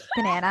name.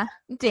 Banana.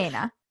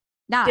 Dana.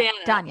 Not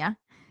Danya.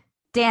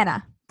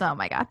 Dana. Oh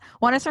my God.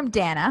 One is from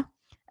Dana.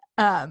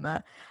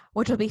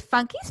 Which will be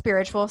funky,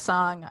 spiritual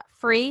song,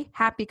 free,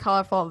 happy,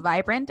 colorful,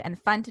 vibrant, and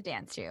fun to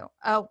dance to.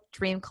 Oh,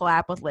 dream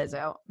collab with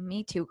Lizzo.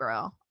 Me too,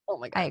 girl. Oh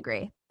my God. I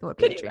agree. It would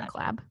be a dream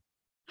collab.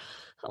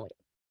 Oh my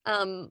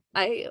God.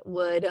 I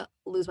would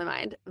lose my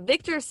mind.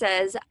 Victor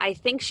says, I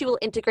think she will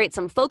integrate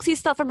some folksy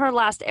stuff from her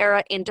last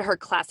era into her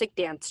classic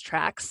dance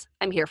tracks.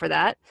 I'm here for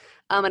that.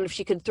 And if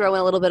she could throw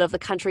in a little bit of the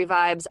country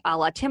vibes a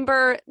la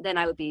Timber, then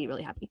I would be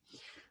really happy.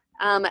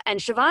 And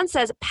Siobhan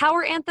says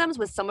power anthems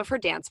with some of her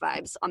dance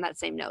vibes on that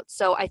same note.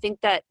 So I think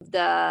that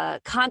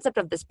the concept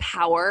of this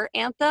power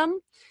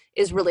anthem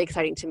is really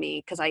exciting to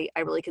me, because I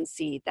really can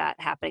see that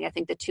happening. I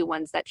think the two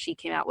ones that she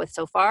came out with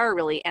so far are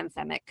really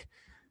anthemic,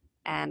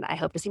 and I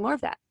hope to see more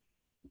of that.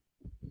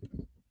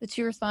 The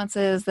two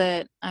responses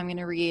that I'm going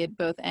to read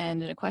both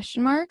end in a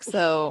question mark,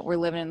 so we're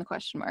living in the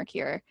question mark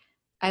here.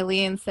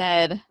 Eileen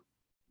said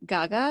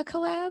Gaga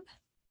collab.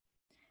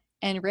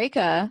 And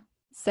Reka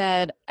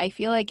said, I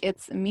feel like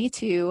it's Me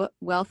Too,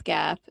 wealth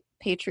gap,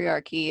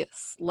 patriarchy,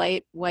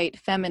 slight white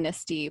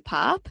feministy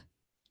pop.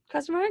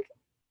 Question mark?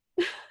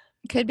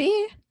 Could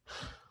be.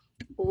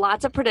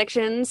 Lots of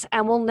predictions,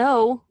 and we'll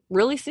know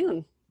really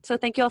soon. So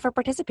thank you all for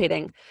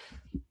participating.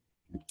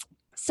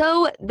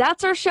 So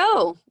that's our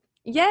show.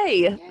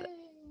 Yay.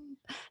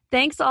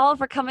 Thanks all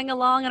for coming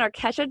along on our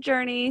Kesha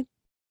journey.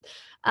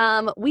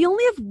 We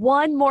only have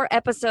one more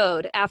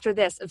episode after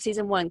this of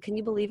season 1. Can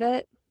you believe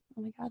it?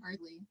 Oh my God.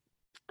 Hardly.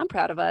 I'm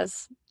proud of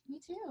us. Me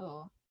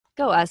too.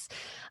 Go us.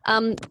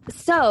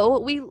 So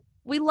we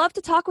love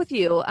to talk with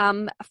you.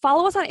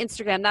 Follow us on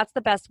Instagram. That's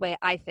the best way,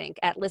 I think,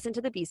 at Listen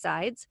to the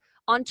B-Sides.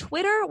 On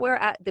Twitter, we're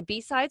at the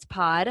B-Sides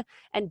Pod,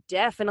 and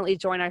definitely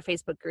join our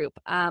Facebook group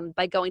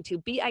by going to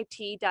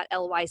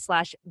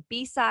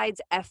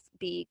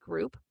bit.ly/B-Sides-FB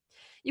group.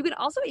 You can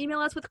also email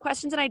us with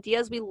questions and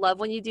ideas. We love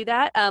when you do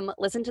that.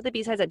 Listen to the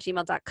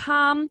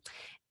bsides@gmail.com.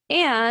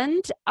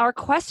 And our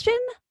question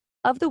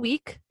of the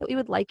week that we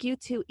would like you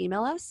to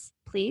email us,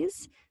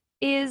 please,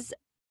 is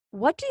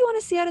what do you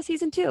want to see out of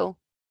season 2?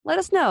 Let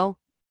us know,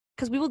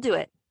 because we will do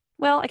it.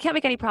 Well, I can't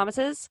make any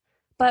promises,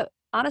 but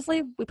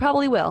honestly, we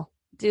probably will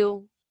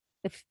do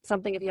if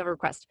you have a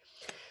request.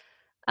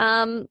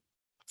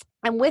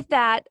 And with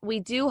that, we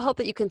do hope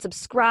that you can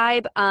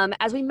subscribe.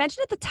 As we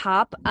mentioned at the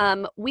top,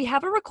 we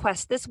have a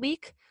request this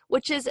week,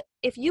 which is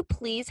if you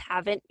please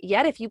haven't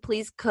yet, if you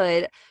please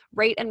could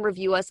rate and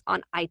review us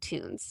on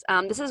iTunes.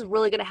 This is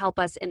really going to help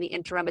us in the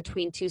interim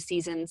between 2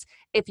 seasons.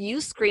 If you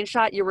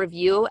screenshot your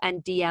review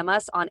and DM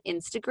us on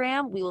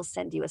Instagram, we will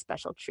send you a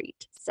special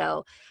treat.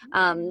 So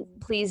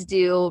please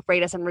do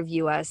rate us and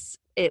review us.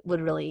 It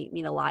would really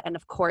mean a lot. And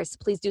of course,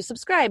 please do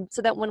subscribe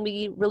so that when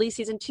we release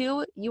season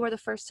 2, you are the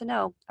first to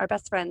know, our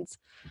best friends.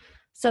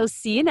 So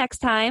see you next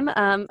time.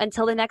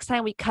 Until the next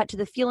time we cut to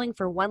the feeling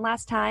for one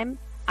last time,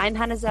 I'm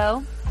Hannah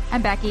Zoe.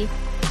 I'm Becky.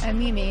 I'm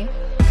Mimi.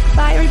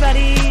 Bye,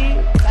 everybody.